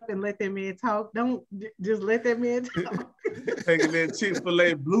shut up and let that man talk. Don't just let that man talk. Taking that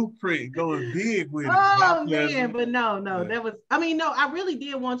Chick-fil-A blueprint, going big with it. Oh man, but no, that was, I really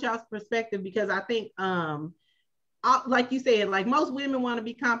did want y'all's perspective, because I think like you said, like most women want to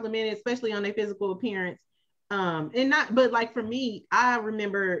be complimented, especially on their physical appearance. But like for me, I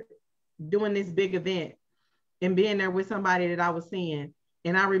remember doing this big event and being there with somebody that I was seeing.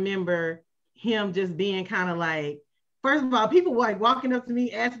 And I remember him just being kind of like, first of all, people were like walking up to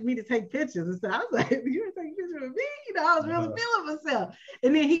me, asking me to take pictures and stuff. I was like, you want to take a picture of me? I was really feeling myself.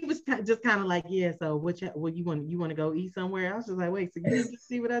 And then he was just kind of like, yeah, so what you want to go eat somewhere? I was just like, wait, so you didn't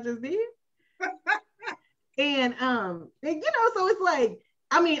see what I just did? and so it's like,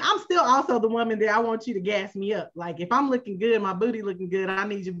 I'm still also the woman that I want you to gas me up. Like if I'm looking good, my booty looking good, I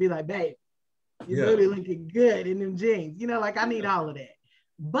need you to be like, babe, your booty looking good in them jeans, like I need all of that.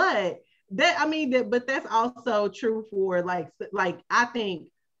 But but that's also true for like I think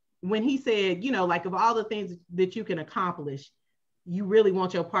when he said, like of all the things that you can accomplish, you really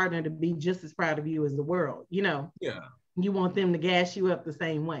want your partner to be just as proud of you as the world, Yeah. You want them to gas you up the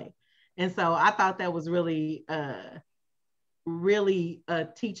same way. And so I thought that was really a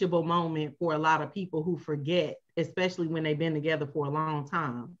teachable moment for a lot of people who forget, especially when they've been together for a long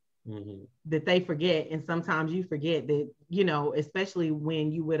time. Mm-hmm. That they forget, and sometimes you forget that, especially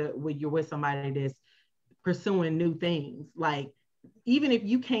when you're with somebody that's pursuing new things. Like even if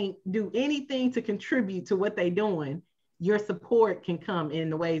you can't do anything to contribute to what they're doing, your support can come in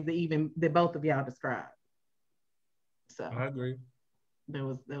the ways that both of y'all described. So I agree. That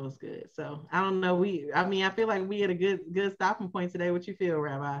was good. So I don't know. I feel like we had a good stopping point today. What you feel,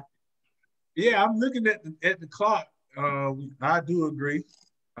 Rabbi? Yeah, I'm looking at the clock. I do agree.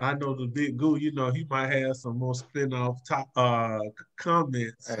 I know the Big Goo, he might have some more spin-off top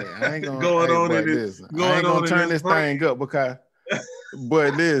comments. Hey, I ain't gonna turn this thing up because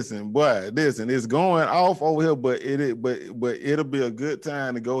but listen, it's going off over here, but it'll be a good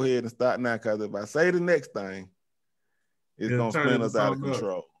time to go ahead and start now, because if I say the next thing, it's gonna spin us out of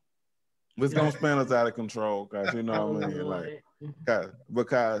control. It's gonna spin us out of control, because you know what I mean, like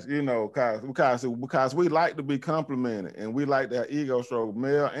because we like to be complimented, and we like that ego stroke,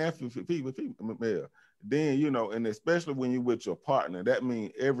 male and female. Then and especially when you're with your partner, that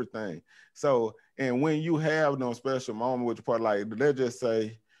means everything. So, And when you have no special moment with your partner, like let's just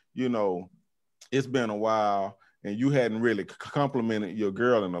say, you know, it's been a while and you hadn't really complimented your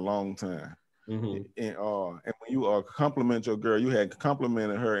girl in a long time. Mm-hmm. And when you compliment your girl, you had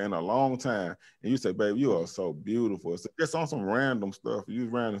complimented her in a long time, and you say, "Baby, you are so beautiful." So just on some random stuff, you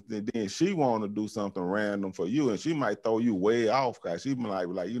random. Then she want to do something random for you, and she might throw you way off because she might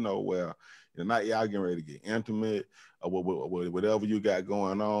be like, you know, well, tonight y'all getting ready to get intimate or whatever you got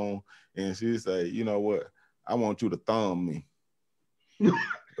going on, and she say, you know what, I want you to thumb me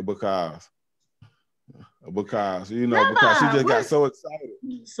because you know, Grandma, because she just got so excited.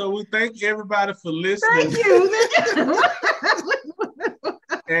 So we thank everybody for listening. Thank you.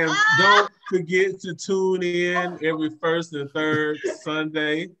 And don't forget to tune in every first and third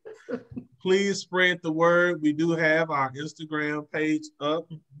Sunday. Please spread the word. We do have our Instagram page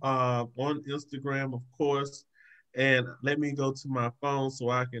up on Instagram, of course. And let me go to my phone so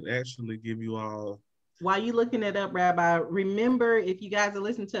I can actually give you all. While you're looking it up, Rabbi, remember, if you guys are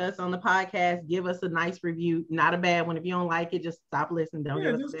listening to us on the podcast, give us a nice review. Not a bad one. If you don't like it, just stop listening. Don't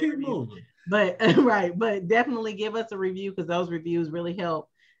give us just keep moving. But right, but definitely give us a review because those reviews really help,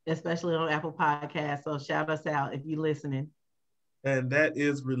 especially on Apple Podcasts. So shout us out if you're listening. And that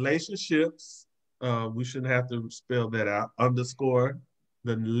is relationships. We shouldn't have to spell that out. _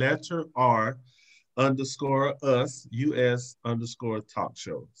 the letter R _ us, US _ talk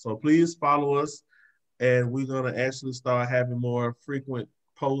show. So please follow us. And we're going to actually start having more frequent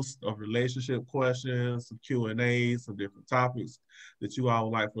posts of relationship questions, some Q&As, some different topics that you all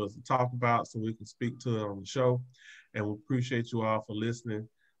would like for us to talk about so we can speak to it on the show. And we appreciate you all for listening.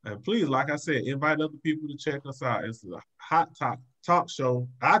 And please, like I said, invite other people to check us out. It's a hot talk show.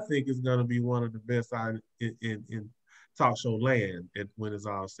 I think it's going to be one of the best in talk show land when it's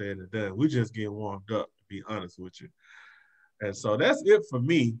all said and done. We're just getting warmed up, to be honest with you. And so that's it for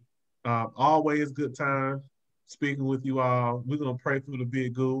me. Always good time speaking with you all. We're going to pray through the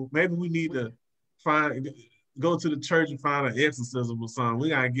big goo. Maybe we need to go to the church and find an exorcism or something. We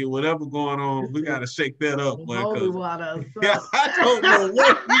got to get whatever going on. We got to shake that up. Holy water. Yeah, I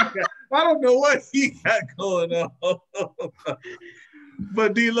don't know what he got going on.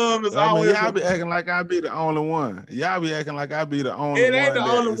 But D-Love is always. Y'all be acting like I be the only one. Y'all be acting like I be the only one. It ain't the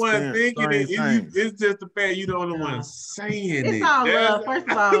only one thinking it. It's just the fact you the only one saying it. It's all love. First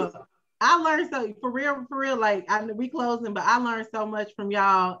of all, I learned so for real. Like we closing, but I learned so much from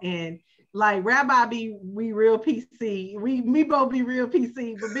y'all. And like Rabbi we real PC. Me both be real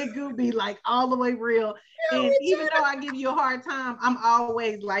PC, but Big Goo be like all the way real. And even though I give you a hard time, I'm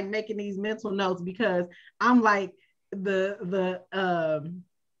always like making these mental notes because I'm like the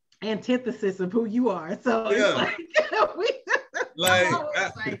antithesis of who you are. So yeah.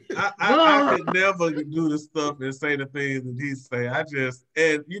 It's like I could never do the stuff and say the things that he say.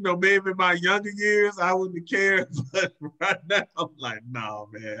 Maybe in my younger years I wouldn't have cared, but right now I'm like, no,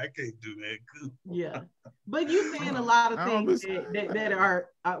 man, I can't do that. Yeah, but you saying a lot of things that are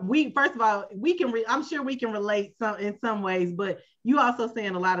first of all I'm sure we can relate in some ways, but you also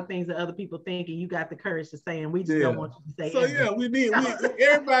saying a lot of things that other people think, and you got the courage to say, and we just don't want you to say. So anything.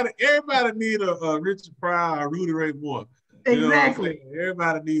 Everybody need a Richard Pryor or Rudy Ray Moore. Exactly.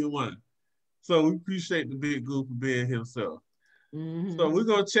 Everybody need one. So we appreciate the Big Goo for being himself. Mm-hmm. So we're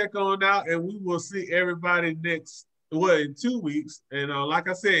going to check on out, and we will see everybody in 2 weeks. And like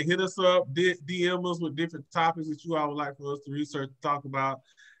I said, hit us up, DM us with different topics that you all would like for us to research and talk about.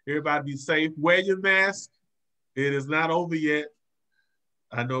 Everybody be safe. Wear your mask. It is not over yet.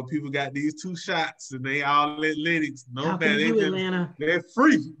 I know people got these 2 shots and they all athletics. No, man, they're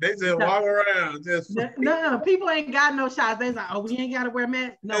free. They just walk around. No, people ain't got no shots. They're like, we ain't got to wear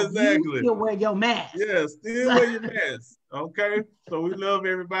masks. No, exactly. You still wear your mask. Yeah, still wear your mask. Okay, so we love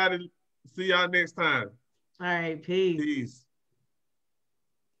everybody. See y'all next time. All right, peace.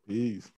 Peace.